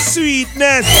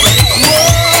 Sweetness.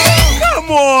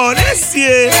 Come on, let's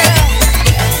see.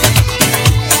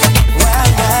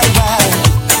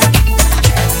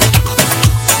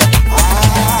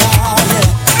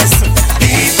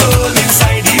 People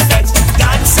inside the fence,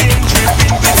 dancing,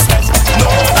 dripping with sweat.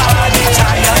 Nobody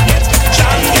tired yet.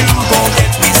 Jam, you gon'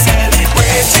 get we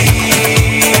celebrating.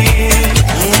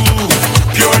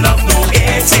 Pure love, no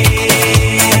hating.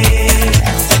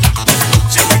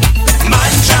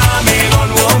 Man jamming on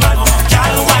woman,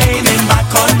 girl whining back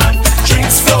on man,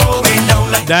 drinks flowing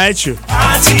down like That's true.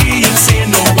 party. You say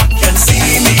no one can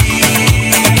see me.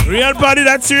 Real party,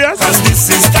 that serious? Cause this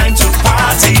is time to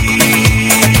party.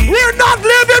 We're not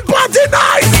living party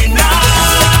night. We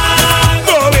not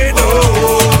going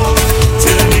home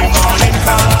till the morning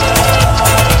come.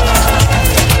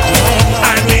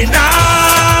 And we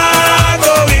not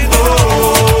going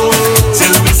home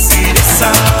till we see the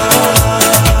sun.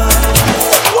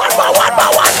 One more.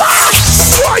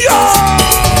 Fire!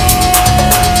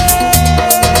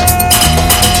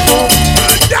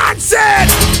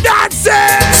 That's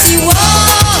it.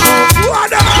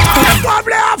 What up?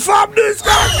 Family from this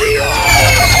country.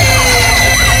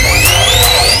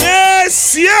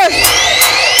 Yes.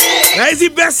 That is the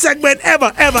best segment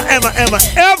ever.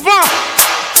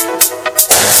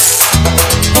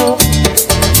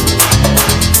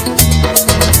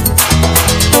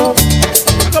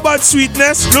 Talk about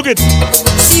sweetness. Look at.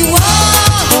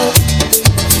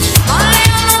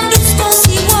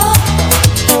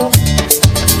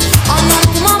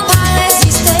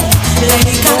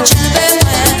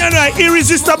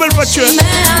 Irresistible for sure.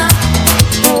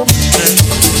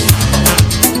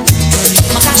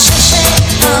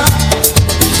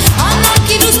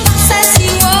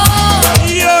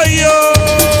 Yo.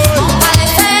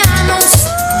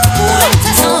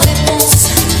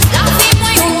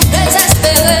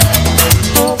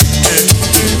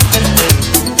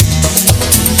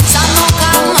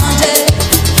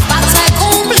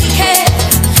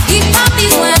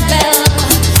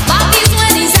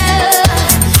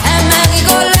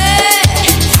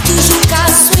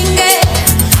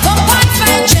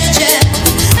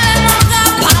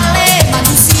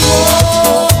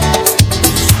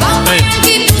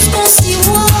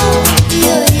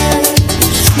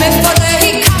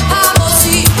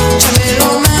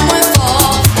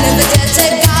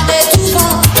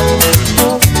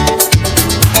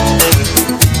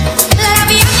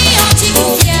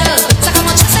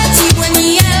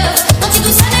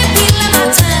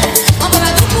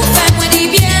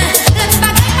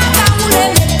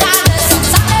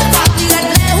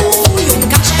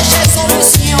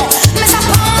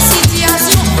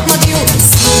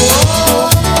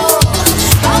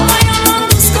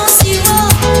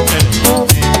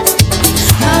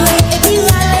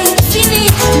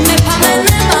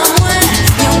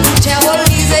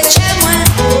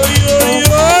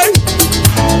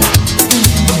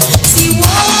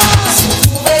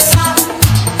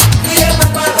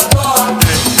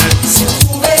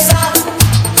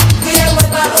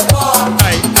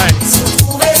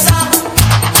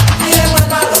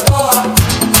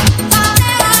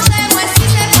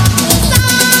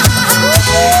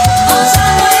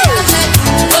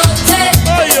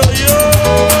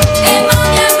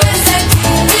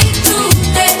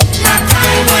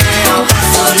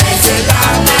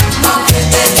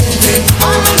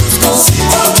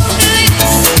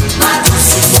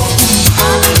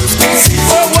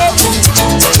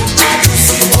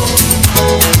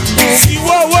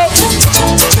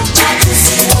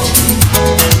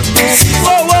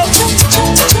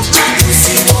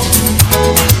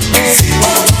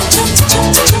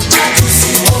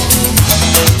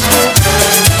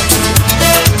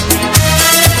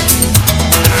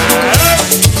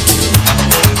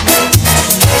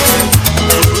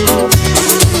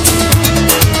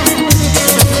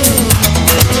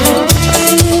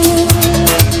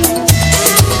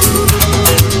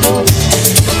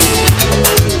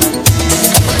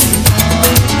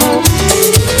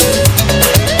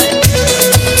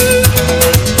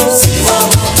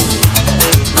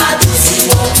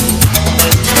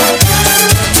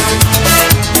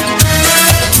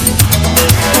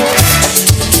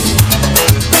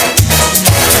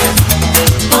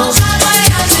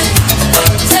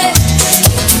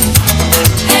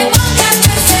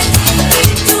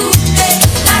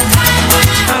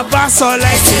 so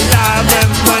like the love and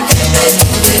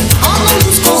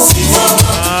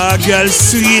ah, girl,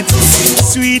 sweet,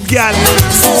 sweet girl.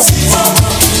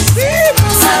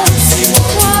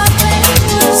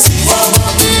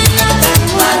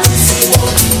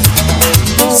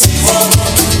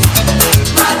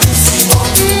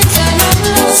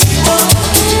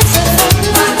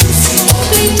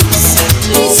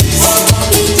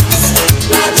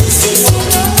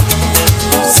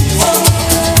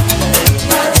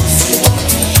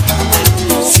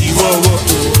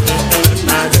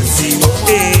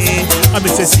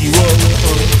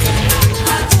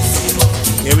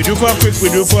 Yeah, we do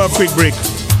for a quick break.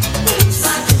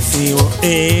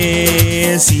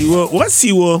 Siwo. What's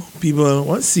Siwo, people?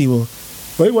 What's Siwo?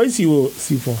 Why Siwo?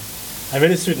 Siwo. I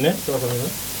read the street, ne?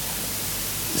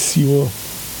 Siwo.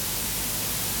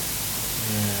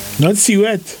 Not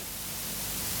Siwet.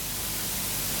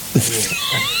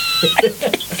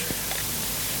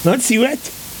 Not Siwet.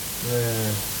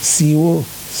 Siwo.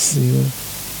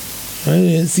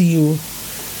 Siwo.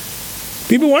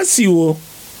 People want Siwo.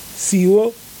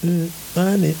 Siwo.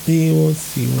 Siwo.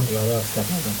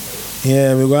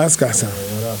 Yeah, we go ask Kasa.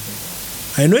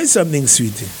 I know it's something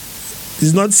sweet.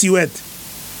 It's not Siwet.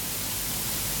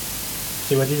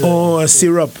 Oh, a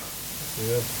syrup.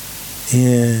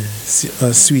 Yeah,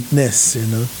 a sweetness, you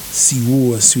know.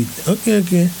 Siwo, a sweet.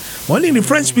 Okay. One thing the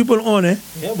French people own, eh?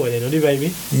 Yeah, boy, they know the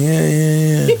baby.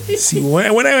 Yeah. See,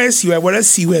 when I see what I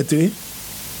see wet, eh?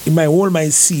 In my whole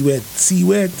mind, see wet.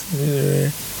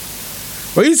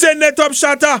 What you saying there, Top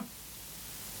Shatter?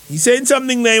 You saying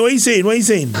something there? What you saying?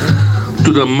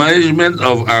 To the management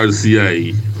of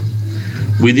RCI,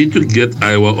 we need to get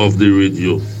Iowa off the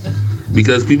radio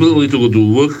because people need to go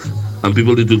to work and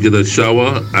people need to get a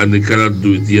shower and they cannot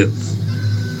do it yet.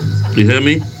 You hear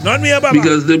me? Not me, Baba.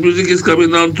 Because the music is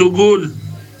coming down too good.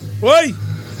 Why?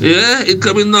 Yeah, it's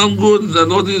coming down good.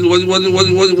 And what do you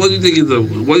think it is?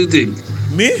 What do you think?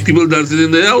 Me? People dancing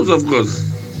in the house, of course.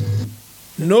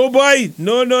 No, boy.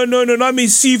 No, not me.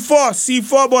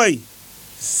 C4, boy.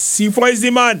 C4 is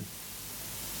the man.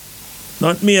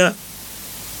 Not me,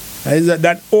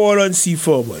 that all on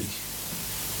C4, boy.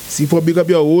 C4, big up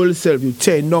your whole self. You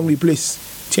tear down the place.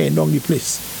 Just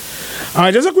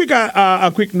a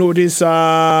quick notice. Hold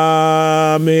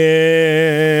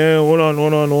on.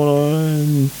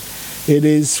 It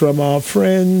is from our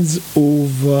friends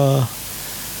over.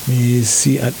 Let me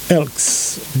see at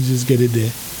Elks. Let me just get it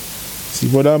there. See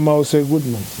what that mouse said. Good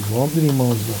man. See what the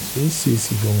mouse does.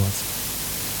 See what mouse.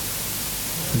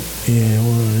 Yeah.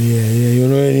 You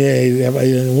know.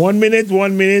 Yeah. 1 minute.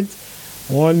 1 minute.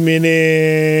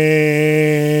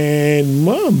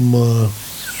 Mama.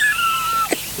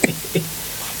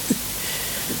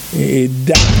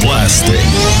 Blasting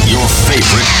your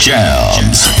favorite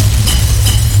jams.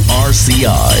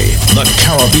 RCI, the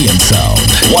Caribbean Sound.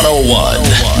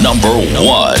 101, number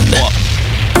 1.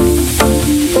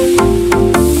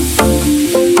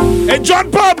 Hey, John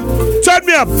Pop, turn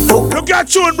me up. Look at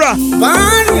tune, bruh.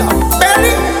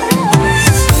 Belly.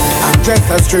 I'm just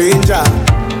a stranger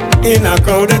in a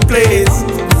crowded place.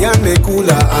 Yeah, me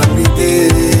cooler every day.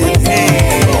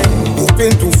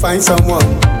 Hoping to find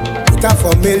someone with a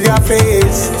familiar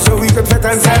face, so we could fit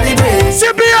and celebrate.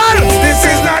 CPR! This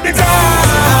is not the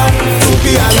time to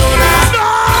be alone. No!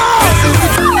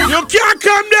 You can't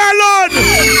come there alone!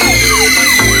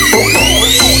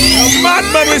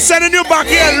 Madman, we're sending you back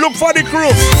here and look for the crew.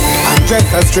 I'm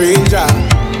just a stranger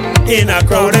in a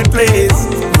crowded place.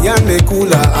 Yeah, me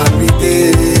cooler every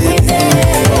day.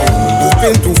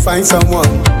 Hoping to find someone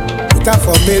with a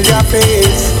familiar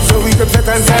face, so we could fit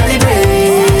and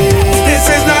celebrate. This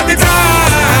is not the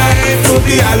time to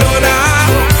be alone.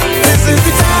 This is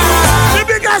the time. The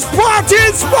biggest party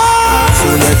in sports. So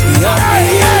let's be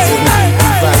amazing.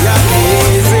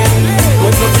 Amazing.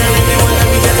 When no carry me, when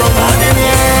we get on board in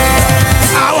here.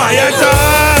 How are you, sir?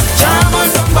 Jam on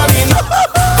somebody now.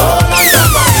 Hold on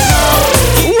somebody now.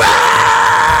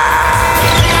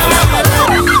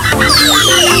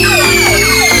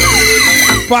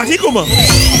 Party, come on.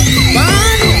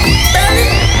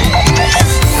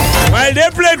 While they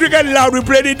play cricket loud, we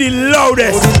play it the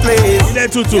loudest. In the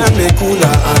tutu.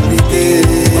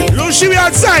 Lucy, we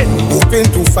outside. Hoping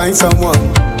to find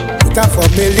someone with a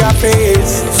familiar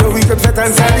face, so we could fit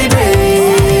and celebrate.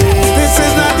 This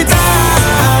is not the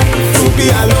time to be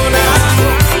alone.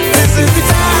 This is the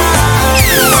time.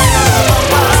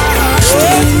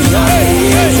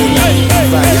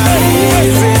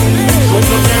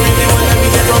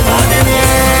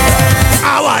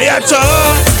 How are you, sir?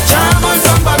 Jam on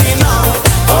somebody now.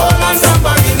 Hold on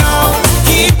somebody now.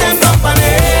 Keep them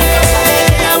company.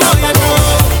 I want you to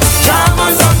jam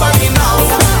on somebody now.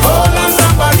 Hold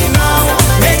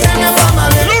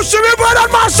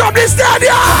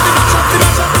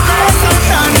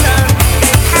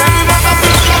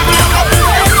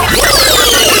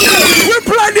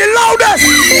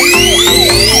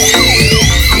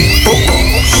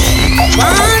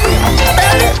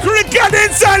Cricket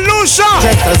in St. Lucia.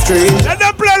 Check the stream. Let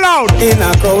them play loud. In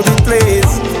a crowded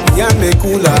place, yeah, me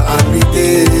cooler and we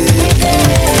day.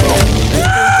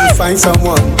 We find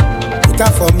someone with a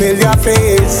familiar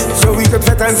face, so we could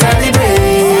fit and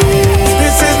celebrate.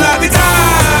 This is not the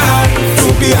time to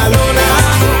be alone.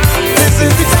 This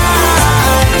is the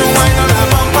time to wind on a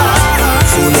bumper.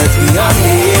 So let's be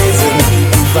amazing, keep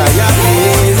the fire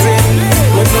blazing.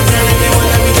 When no carry me, when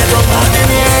we get up on the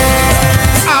air.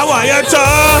 I want you to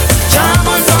jam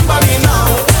on somebody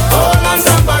now, hold on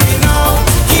somebody now,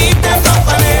 keep them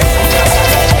company.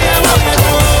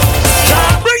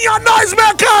 Bring your noise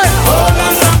maker.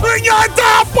 Bring your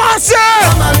entire posse.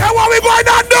 And what we going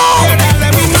to do?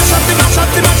 Let me mash up the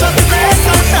place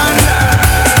and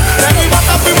let me walk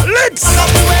up the licks. Let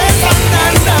me mash up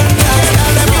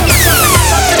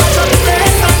the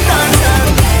place and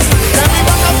let me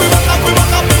walk up the place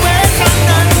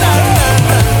and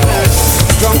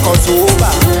drunk or sober,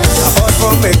 apart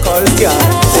from my culture,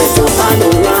 set a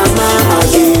panorama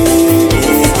again.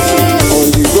 On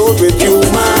the road with you,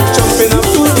 man, jumping up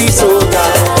to the soda,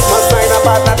 must find a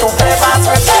partner to play fast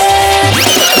with them.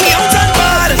 We out and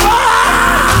bad.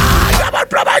 Come on,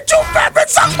 play my two favorite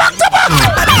songs back to back.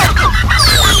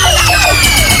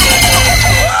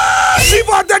 See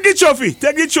what? Take the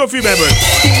trophy, baby.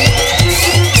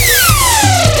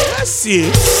 Let's see.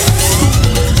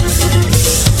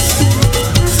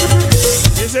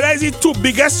 That is the two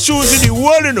biggest tunes in the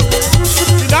world, you know.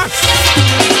 See that?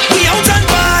 We out and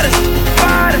bad.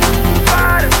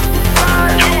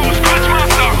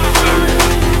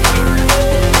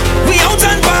 We out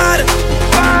and bad.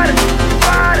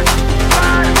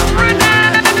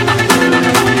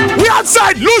 We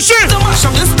outside, Lucian. Mash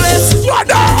up this place. What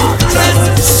the?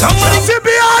 Somebody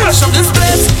CBI. mash up this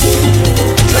place.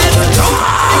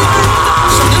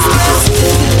 Mash up this place.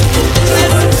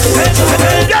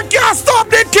 You can't stop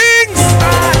the Kings.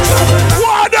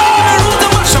 What the?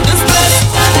 Mash up this place.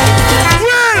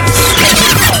 Will.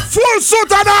 Full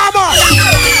suit and armor.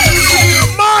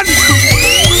 Man.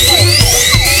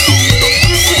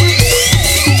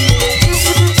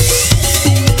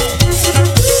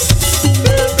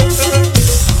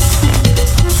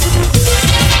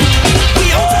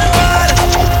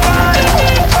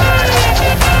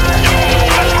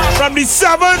 From the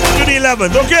 7th to the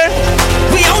 11th, okay?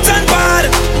 We out and bad.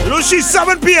 Lucy,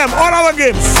 7 p.m. all our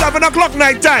games, 7 o'clock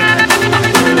night time.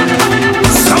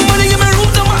 Somebody give me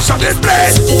room to mash up this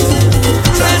place.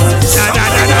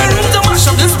 Somebody give me room to mash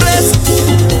up this place.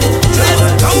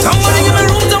 Somebody give me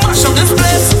room to mash up this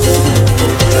place.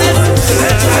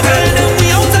 We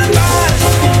out and bad.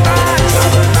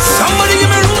 Somebody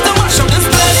give me room to mash up this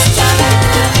place.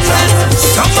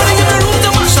 Somebody give me room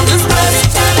to mash up this place.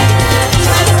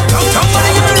 Somebody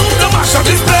give me room to mash up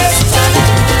this place.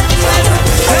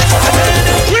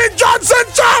 With Johnson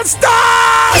Charleston!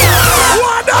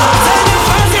 What up?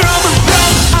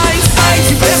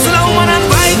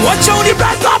 Watch out the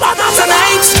black top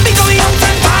tonight. Because we out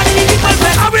and party, people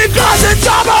play. And we causing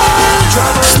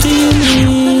trouble!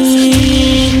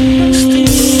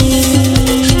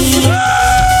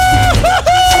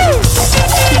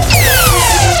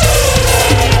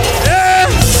 Yeah.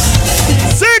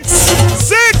 6,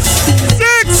 6,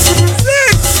 6,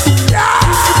 6. Yeah.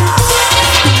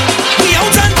 We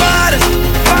out and bad.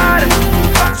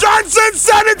 Johnson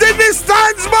said it in the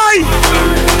stands, boy!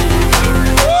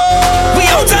 We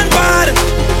out and bad.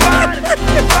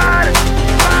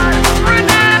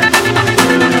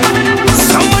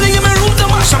 Somebody give me room to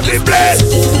mash up this place.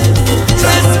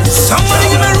 Somebody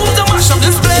give me room to mash up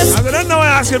this place. I don't know why I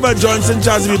asked about Johnson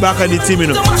Charles to be back on the team, you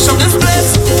know. To mash up this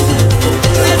place.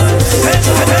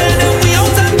 We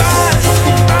out and bad.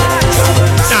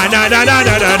 Nah.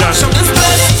 Mash up this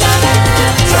place.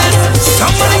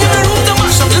 Somebody give me room to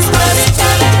mash up this place.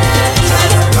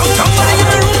 Somebody give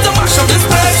me room to mash up this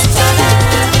place.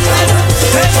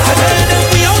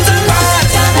 We out and bad.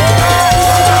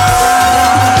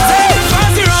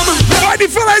 Why the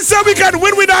fella said we can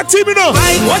win with that team, you know?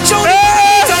 Watch out,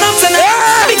 turn up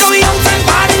tonight. Because we out and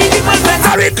bad, the people better.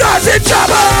 And we causing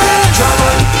trouble!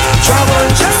 Trouble.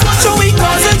 Just watch how we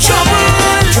causing trouble.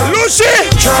 Lucy,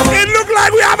 it look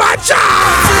like we have a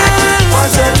chance!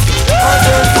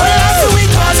 We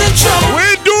causing trouble.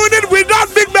 We're doing it without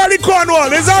Big Belly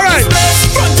Cornwall, it's alright.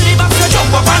 Front to the back,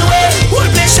 jump up and way. Whole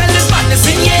place shell is madness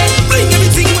in here. Bring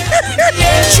everything with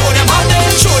show them out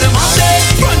there, show them out there.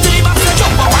 Front to the back,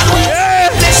 jump up and way.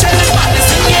 Place shell is madness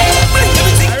in here. Bring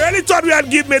everything. I really thought we had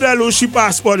give me the Lucy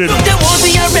passport, you know. They won't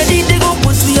be ready, they go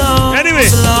put we on. Anyway.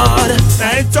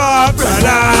 Light up,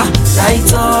 brother.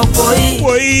 Light up,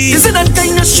 boy. Is it that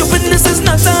kind of stupidness is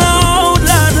not allowed,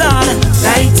 lad?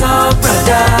 Light up,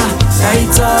 brother.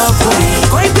 Light up, boy.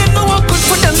 Quite them know what good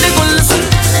for them, they go listen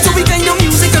to we kind of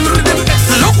music and rhythm.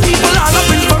 Look people all up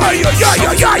in for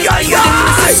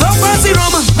so fancy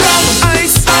rum,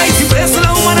 ice, you best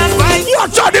alone one and wine. You're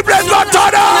Johnny Blaze, not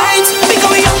tonight. We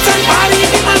going out and party,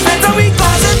 and better we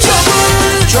causing trouble.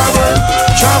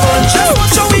 Just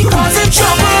watch how we causing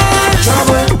trouble.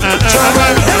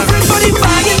 Everybody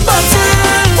buying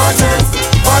button.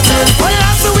 Well,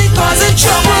 after we causing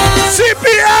trouble.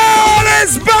 CPL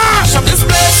is back. Shop this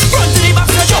place, run to the back,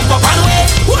 so jump up and away.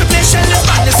 Whole place shell the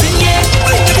madness in here.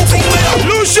 Bring everything way up.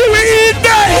 Lucy, we eat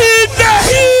the heat.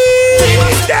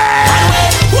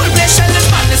 Whole place shell the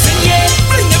madness in here.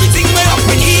 Bring everything way up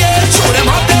in here. Show them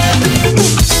up there.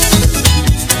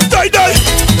 Die.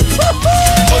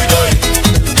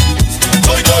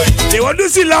 They want to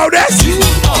see loudest.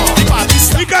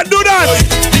 We can do that.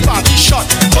 The party shot.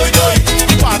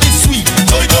 The party sweet.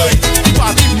 The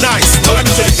party nice.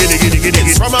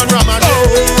 It's Ram and Ramajé.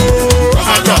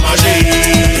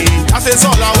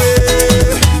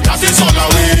 That is all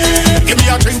away. Give me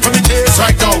a drink for me taste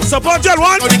right now. Support y'all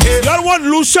want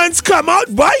Lucians come out,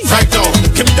 boy. Right now.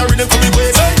 Give me the rhythm for me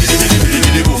waist.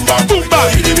 Boom bang. Boom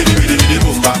bang.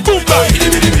 Boom bang. Boom bang. Boom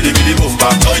bang.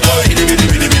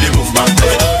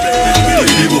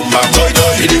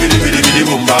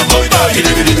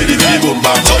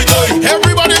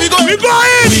 Everybody we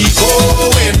going. We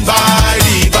going by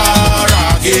the bar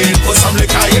again. Put some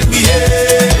liquor in me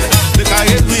head.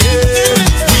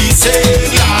 We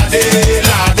sing lade.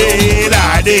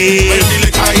 When the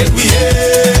liquor in me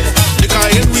head. The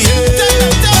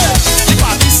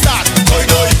party start.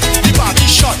 The party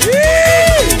shot.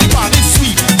 The party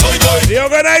sweet. The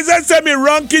organizer said me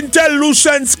ranking tell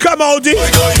Lucians come out.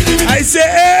 I say,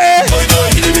 hey.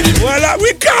 Well,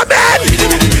 we coming.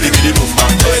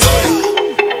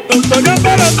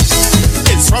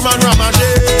 It's Ram and Ramajé.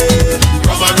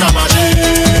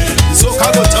 Soca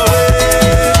got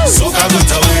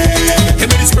away. Give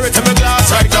me the spirit in my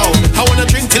glass right now. I wanna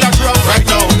drink till I drunk right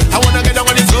now. I wanna get down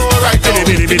on the floor right now.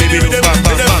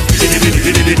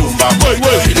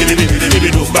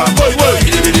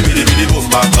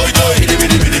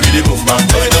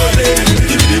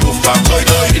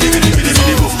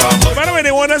 By the way,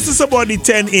 they want us to support the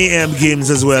 10 a.m. games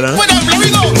as well, huh? We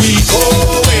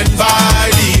going by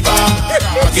the bar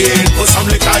again. Put some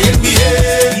liquor in me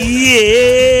head.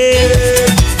 Yeah.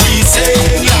 We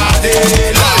sing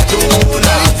lade.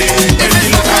 When the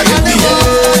liquor in me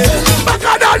head. Back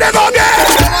on down them again.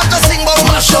 They want to sing about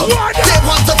mash up. They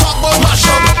want to talk about mash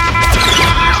up.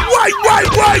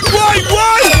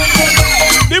 Why?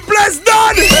 The place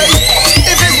done.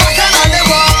 If it's bacchanal they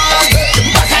want,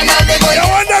 they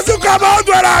want us to come out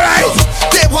with alright.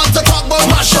 They want to talk about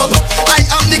mash up. I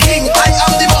am the king, I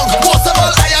am the monk. Most of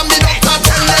all, I am the doctor.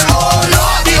 Tell them, oh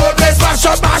Lord, the whole place mash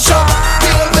up.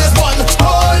 The whole place one,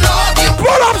 oh Lord, the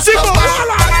pull up, Simba.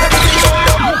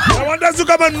 I want us to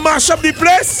come and mash up the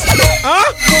place. Huh?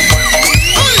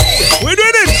 We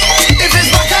doing it. If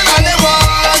it's bacchanal they want,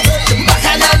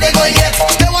 bacchanal they go get.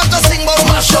 They want to sing about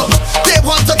mash up. They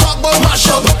want to talk about mash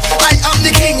up. I am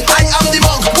the king, I am the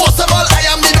monk. Most of all, I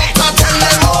am the doctor. Tell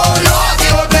them, oh Lord, the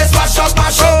whole place mash up.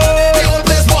 The whole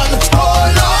place one, oh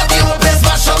Lord, the whole place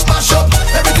mash up.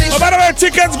 Everything. Oh, by the way,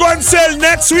 tickets go on sale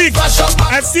next week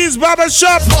at Steve's Barber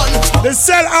Shop. The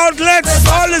sell outlets,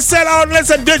 all the sell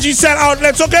outlets and Digi sell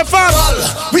outlets. Okay, fam?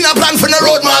 We not plan for the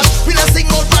road march. We not sing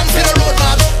no plan for the road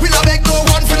march. We not beg no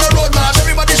one for the road march.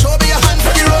 Everybody show me a hand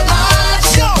for the road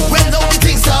march. Yo, when now the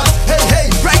things start. Hey,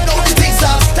 right now the things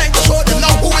start. Time to show them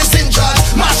now who is in charge.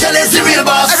 Marshall is the real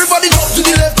boss. Everybody jump to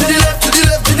the left, to the left, to the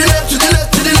left, to the left, to the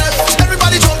left, to the left.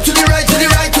 Everybody jump to the right, to the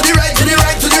right, to the right, to the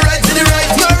right, to the right, to the right.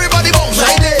 Now everybody bounce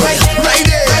right there.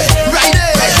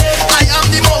 I am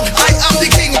the monk, I am the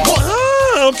king.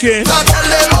 Okay. Now tell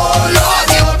them, oh Lord,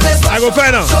 the whole place I go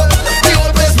find out. The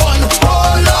whole place one,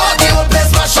 oh Lord, the whole place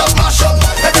mash up.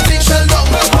 Everything shall down,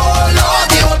 oh Lord,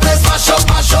 the whole place mash up.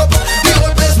 The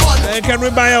whole place one. Can we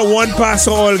buy a one pass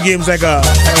for all games like a?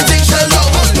 Everything shall down.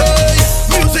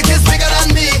 Music is bigger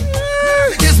than me.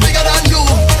 Music is bigger than you.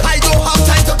 I don't have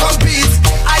time to compete.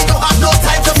 I don't have no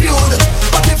time to feud.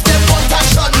 But if they want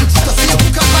action, to see who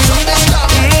can mash up this town.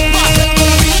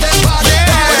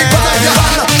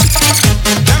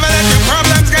 Never let your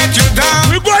problems get you down.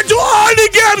 We're going to all the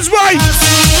games, boy.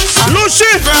 Lucy.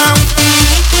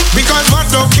 Because what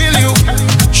don't kill you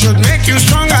should make you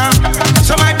stronger.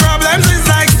 So my problems is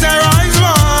like steroids,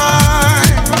 boy.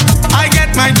 I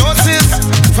get my doses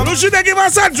from should they give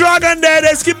us a dragon there?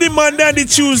 They skip the Monday and the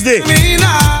Tuesday.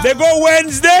 They go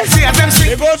Wednesday.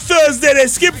 They go Thursday. They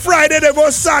skip Friday. They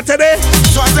go Saturday.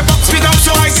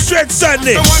 Straight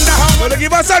Sunday. So they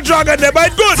give us a dragon there, but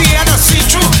it's good.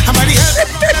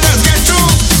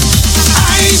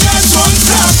 I just want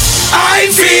some. I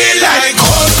feel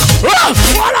like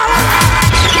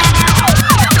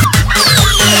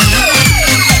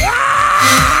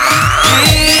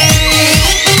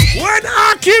when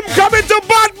Akim coming to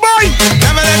Bad Boy,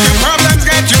 never let your problems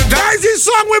get you down. Guys, this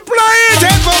song we playing.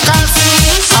 Take focus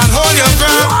and hold your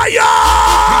ground.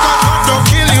 Because don't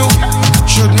kill you,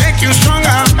 should make you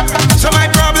stronger. So my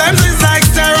problems is like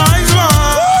steroids, boy.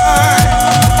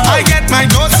 I get my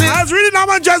doses. I was reading how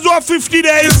much just do 50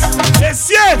 days.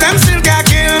 Yes, yeah. Them still can't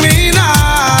kill me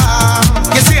now.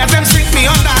 You see, as them sink me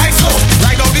on the ice flow.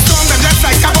 Ride out the storm, them just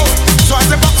like a boat. So as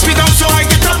the box me down, so I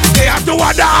get up. They have to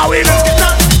wonder how we know. Get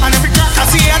up. And every crack I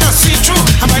see, I don't see through.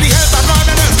 And by the help of God,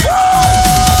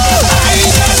 I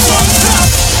just want stop.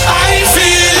 I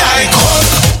feel like hope.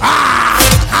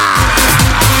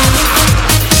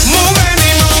 Move any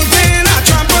mountain, I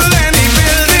trample any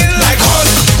building like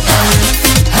hope.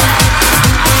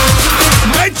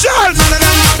 Hey, Charles,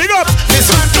 big up.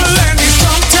 Dismantle any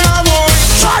strong tower.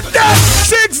 Shot them,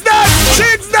 six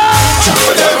them.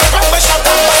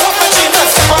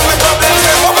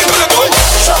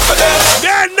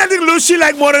 There's nothing loose, she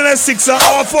like more than a sixer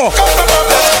or four.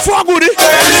 Four goodie.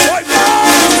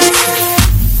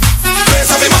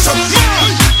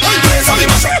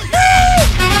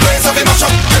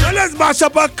 Now let's mash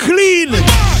up a clean.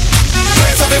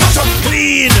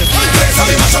 Clean.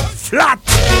 Flat.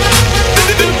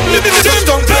 Just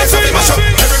don't play, so we mash up.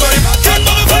 Everybody, $10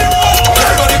 for the road.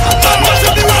 Everybody, mash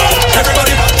up the road.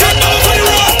 Everybody, $10 for the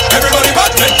road. Everybody,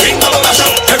 $10 mash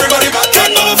up. Everybody,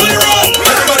 $10 for the road.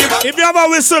 Everybody, if you have a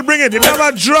whistle, bring it. If you have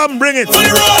a drum, bring it. for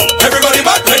the road. Everybody,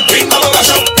 $10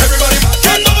 mash up. Everybody,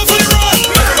 $10 for the road.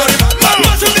 Everybody,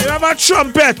 mash up If you have a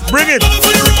trumpet, bring it.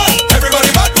 for the road. Everybody,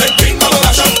 $10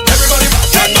 mash up. Everybody,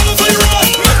 $10 for the road.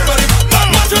 Everybody,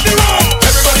 mash up the road.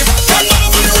 Everybody,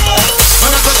 $10 for the road.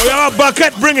 If you have a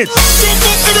bucket, bring it. Jump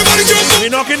up, everybody jump up.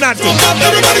 We're knocking that thing. Jump up,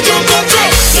 everybody jump up.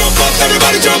 Jump up,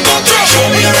 everybody jump up. Show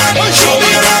me your hand, show me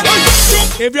your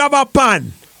hand. If you have a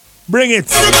pan, bring it.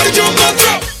 Everybody jump up.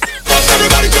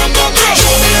 Everybody jump up.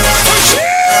 Show me your hand.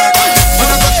 When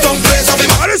I touch down place, I'll be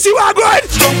I don't see what I'm going.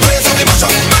 down place, I'll be mash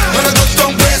up. When I touch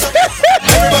down place,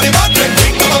 everybody mad, then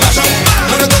king of a mash up.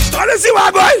 When I touch I don't see what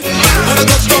I'm going. when I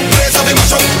touch down place, I'll be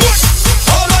mash up.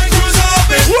 All my crews are up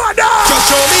in. What the? Just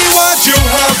show me what you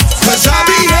have, 'cause I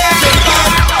be having fun.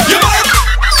 You mad?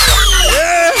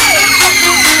 Yeah.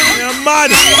 You're mad.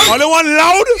 Only one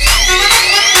loud?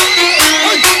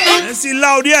 Let's see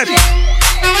loud yet.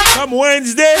 Come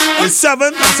Wednesday, the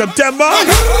 7th of September,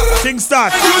 things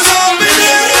start. Crews up in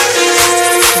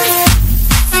here.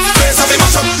 Place, I'll be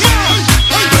mash up.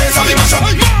 Place, I'll be mash up.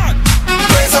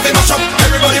 Place, I'll be mash up.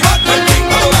 Everybody mad, then king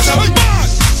of a mash up.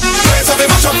 Place, I'll be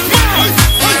mash up.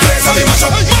 Place, I'll be mash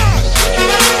up.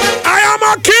 I am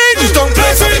a king. Don't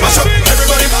play, so we mash up.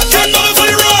 Everybody $10 for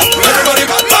the road. Everybody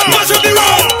mash up the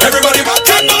road. Everybody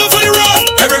 $10 for the road.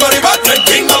 Everybody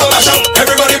 $10 mash up.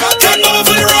 Everybody $10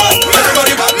 for the road.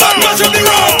 Everybody mash up the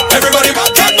road. Everybody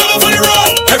 $10 for the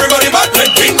road. Everybody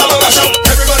 $10 mash up.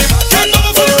 Everybody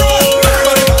 $10 for the road.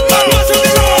 Everybody mash up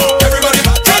the road. Everybody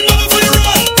 $10 for the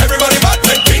road. Everybody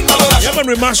 $10 mash Yeah, man,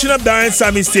 we're mashing up Darren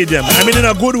Sammy Stadium. I mean, in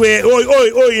a good way.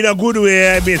 Oi, in a good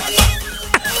way. I mean,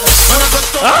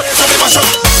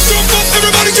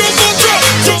 Everybody jump up,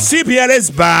 jump. CPL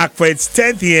is back for its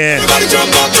 10th year. Everybody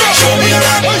jump up, jump. Show me your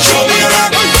hand, show me your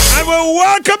hand. And we're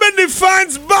welcoming the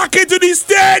fans back into the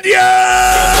stadium.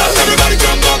 Everybody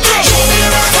jump up, jump. Show me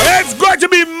your hand. It's going to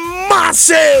be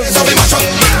massive. So we mash up.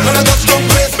 When I touch down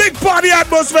place, Big party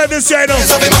atmosphere this year, you know.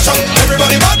 so we mash up.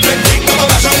 Everybody mad, then king of a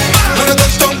mash up. When I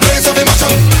touch down place, so we mash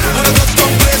up. When I touch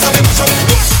down place, so we mash up.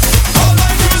 All my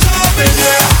crews are up in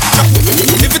here.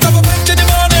 If it have a match in the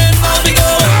morning, I'll be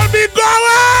going. I'll be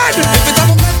going. If it have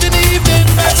a match in the evening,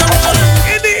 better run.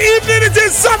 In the evening, it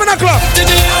is 7 o'clock. In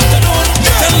the afternoon,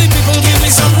 tell the people give me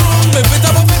some room. If it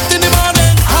have a match in the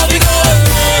morning, I'll be going.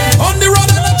 On the road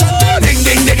and a chanting. Ding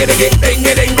ding diggy diggy, ding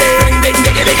ding ding ding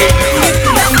diggy diggy.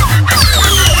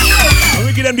 And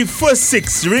we give them the first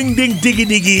 6. Ring ding diggy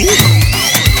diggy.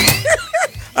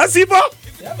 That's it, bro.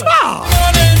 Ah.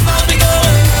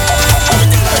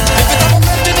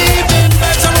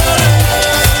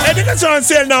 Hey, they got on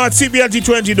sale now at CBLT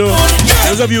 20 though.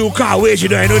 Those of you who can't wait, you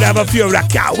know, I know they have a few of that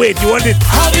can't wait. You want it?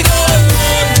 I'll be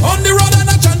going. On the road and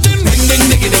a chanting. Ding ding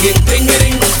diggy diggy, ding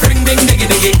ding ring ding diggy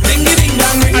diggy, ding ding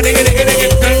dong ring diggy diggy diggy,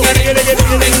 ding diggy diggy,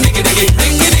 ding diggy diggy,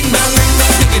 ding ding dong ring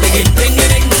diggy diggy,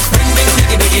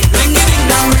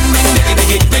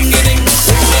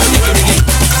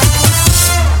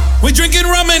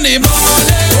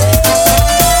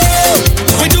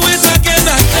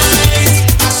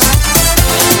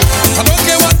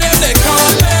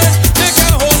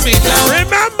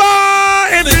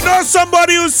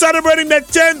 celebrating their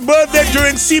 10th birthday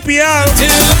during CPL.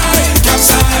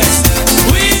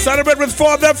 Celebrate with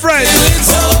 4 of their friends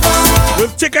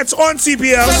with tickets on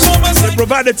CPL. They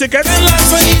provide the tickets.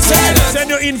 Send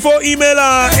your info, email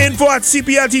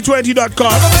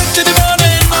info@cplt20.com.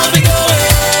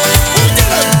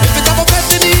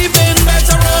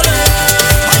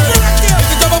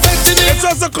 It's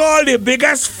also called the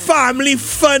biggest family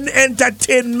fun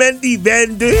entertainment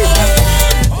event.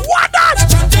 What that?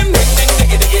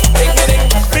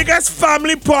 Biggest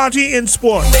family party in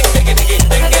sport.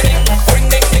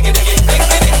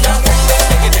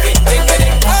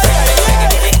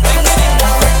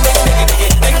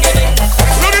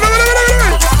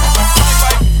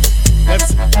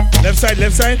 Left side.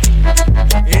 Left side.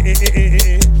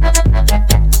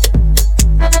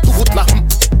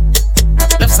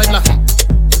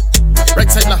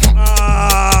 Right side là.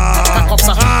 Cock up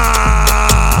ça.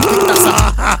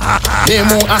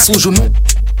 Nemo à son genou.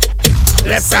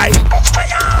 Left side.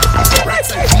 Right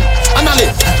side. And allez,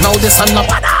 now this and la.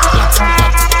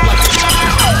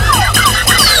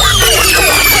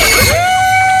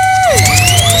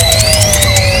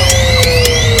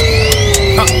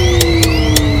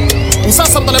 Où ça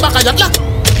dans les bacs à yad là?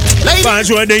 Pas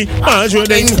jouer day.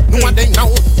 Nous on day now.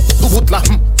 Tout bout là.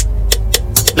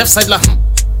 Left side là.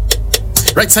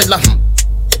 Right side là.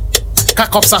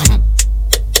 Cock up ça.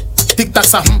 Tic tac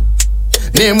ça.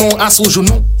 Nemo à son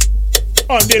genou.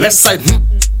 Left side.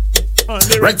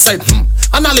 Right side.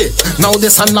 And allez, now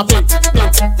this and la plat.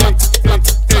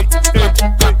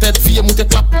 Tête vie mouté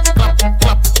clap.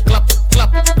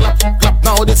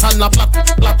 Now this and la plat.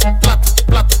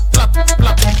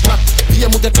 Vie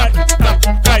mouté clap.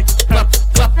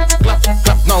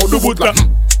 Now do bout là.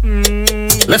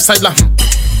 Left side là.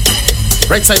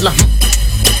 Right side là.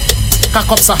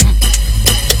 Cock up ça.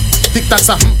 Tic tac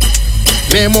ça.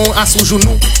 Nemo à son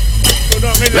genou.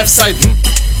 Left side.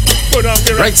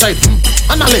 Right side.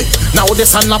 And allez, now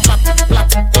this and la plat.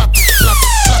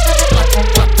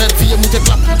 Tête vie mouté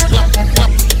clap.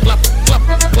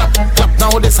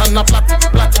 Now this and la plat.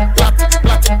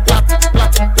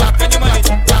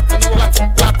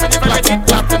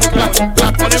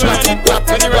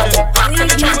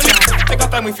 Take our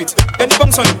time with it. Then the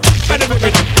bounce on it. And then go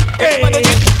ready.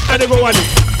 And then go on it.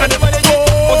 And then go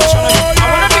position on it. I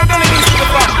wanna take the ladies to the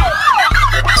front.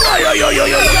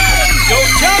 Yo,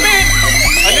 come in.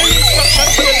 And then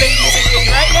instructions to the ladies again,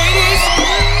 right, ladies?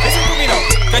 Listen to me now.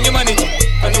 Can you manage it?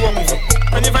 Can you walk with it?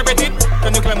 Can you vibrate it?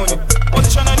 Can you climb on it?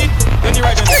 Position on it. Then you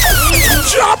ride on it.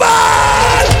 Trouble!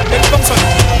 Then bounce on it.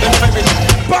 Then vibrate it.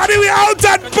 Party, we out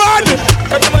at bud!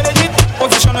 Can you manage it?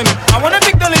 Position on it. I wanna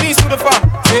take the ladies to the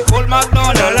farm. Say old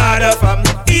MacDonald had a farm.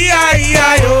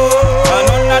 E-I-E-I-O. And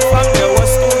on that farm there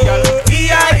was 2 y'all.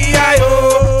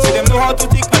 E-I-E-I-O. Say them know how to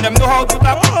tick and them know how to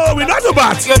tap. Oh, we not too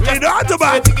bad. We not too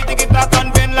bad. Tick tack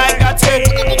and bend like that. Say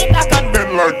tick tack and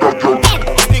bend like that.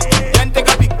 Stick, then take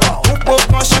a pick. Move both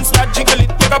motions, start jiggle it.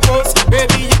 Take a pose,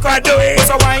 baby you can do it. It's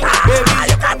a wine, baby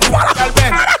you can do it. I'll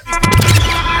bend.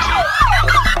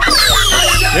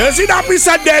 You see that piece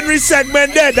of Denry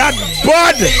segment there? That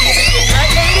bud.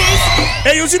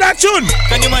 Hey, you see that tune?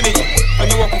 Can you manage it? Can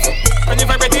you walk with it? Can you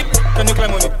vibrate it? Can you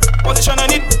climb on it? Position on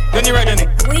it, then you ride on it.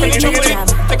 Can you jump with it?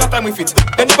 Take our time with it.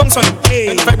 Then you bounce on it.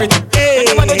 Then you vibrate it. Can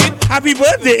you manage it? Happy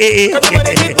birthday. Can you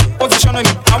manage it? Position on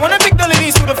it. I wanna take the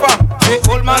ladies to the farm. Say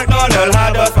old MacDonald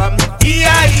had a farm.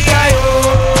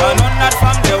 E-I-E-I-O. And on that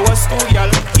farm there was 2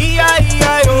 y'all.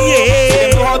 E-I-E-I-O.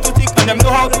 They know how to tick and them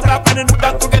know how to tap. And then put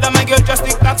that together, my girl, just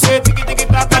tick tack. Say ticky ticky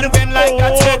tack and bend like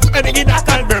that. Say ticky tack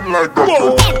and bend like that.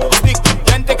 Stick,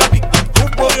 then take a pick.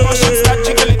 Move both motions, start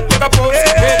jiggle it. Take a pose.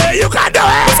 Baby, you can do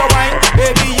it. It's a wine,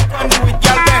 baby, you can do it,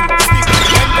 girl. Then stick,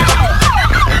 then take a pick.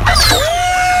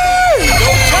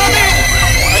 Don't come in.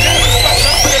 And then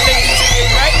instructions to the ladies again,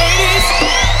 right, ladies?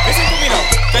 Listen to me now.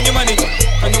 Can you manage it?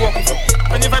 Can you walk with it?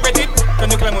 Can you vibrate it? Can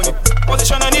you climb on it?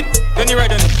 Position on it, then you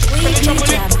ride on it. Can you jump on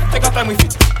it? Take our time with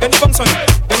it. Then you bounce on it,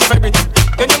 then you vibrate it.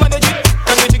 Then you manage it,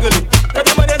 can you jiggle it? Can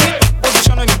you manage it?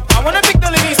 Position on it. I wanna take the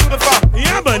ladies to the farm.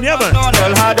 Yeah, man.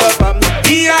 MacDonald had a farm.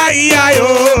 E-I-E-I-O.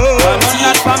 And on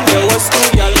that farm there was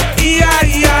 2 y'all.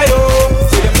 E-I-E-I-O.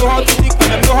 Say them know how to tick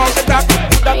and them know how to tap.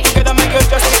 Put that together, my girl,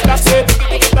 just tick tack. Say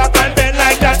tick tack and bend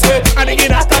like that. Say and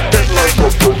again that and bend like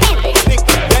that. Stick,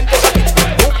 then take a pick.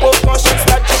 Move both motions,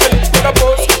 start jiggle it. Take a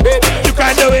pose, baby. You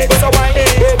can do it. It's a wine,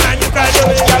 baby. And you can do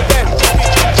it. Girl, then stick,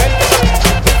 then take a pick.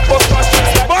 Move both motions,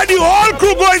 start. But the whole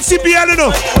crew going CPL, you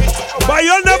know. But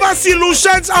you'll never see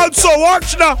Lucian's out, so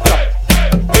watch now.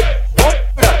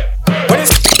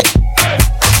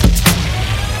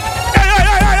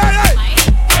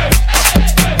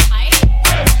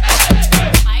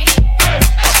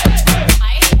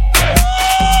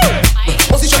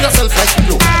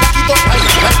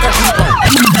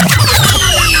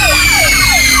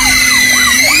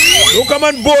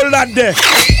 and bowl that there.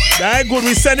 That good.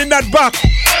 We sending that back.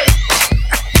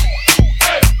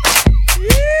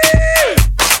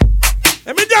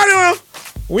 Let me tell you,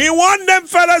 we want them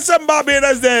fellas and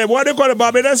Barbados there. What they call the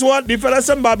Barbados what? The fellas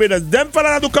and Barbados. Them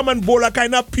fellas have to come and bowl a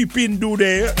kind of peeping do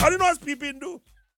there. How do you know what peeping do?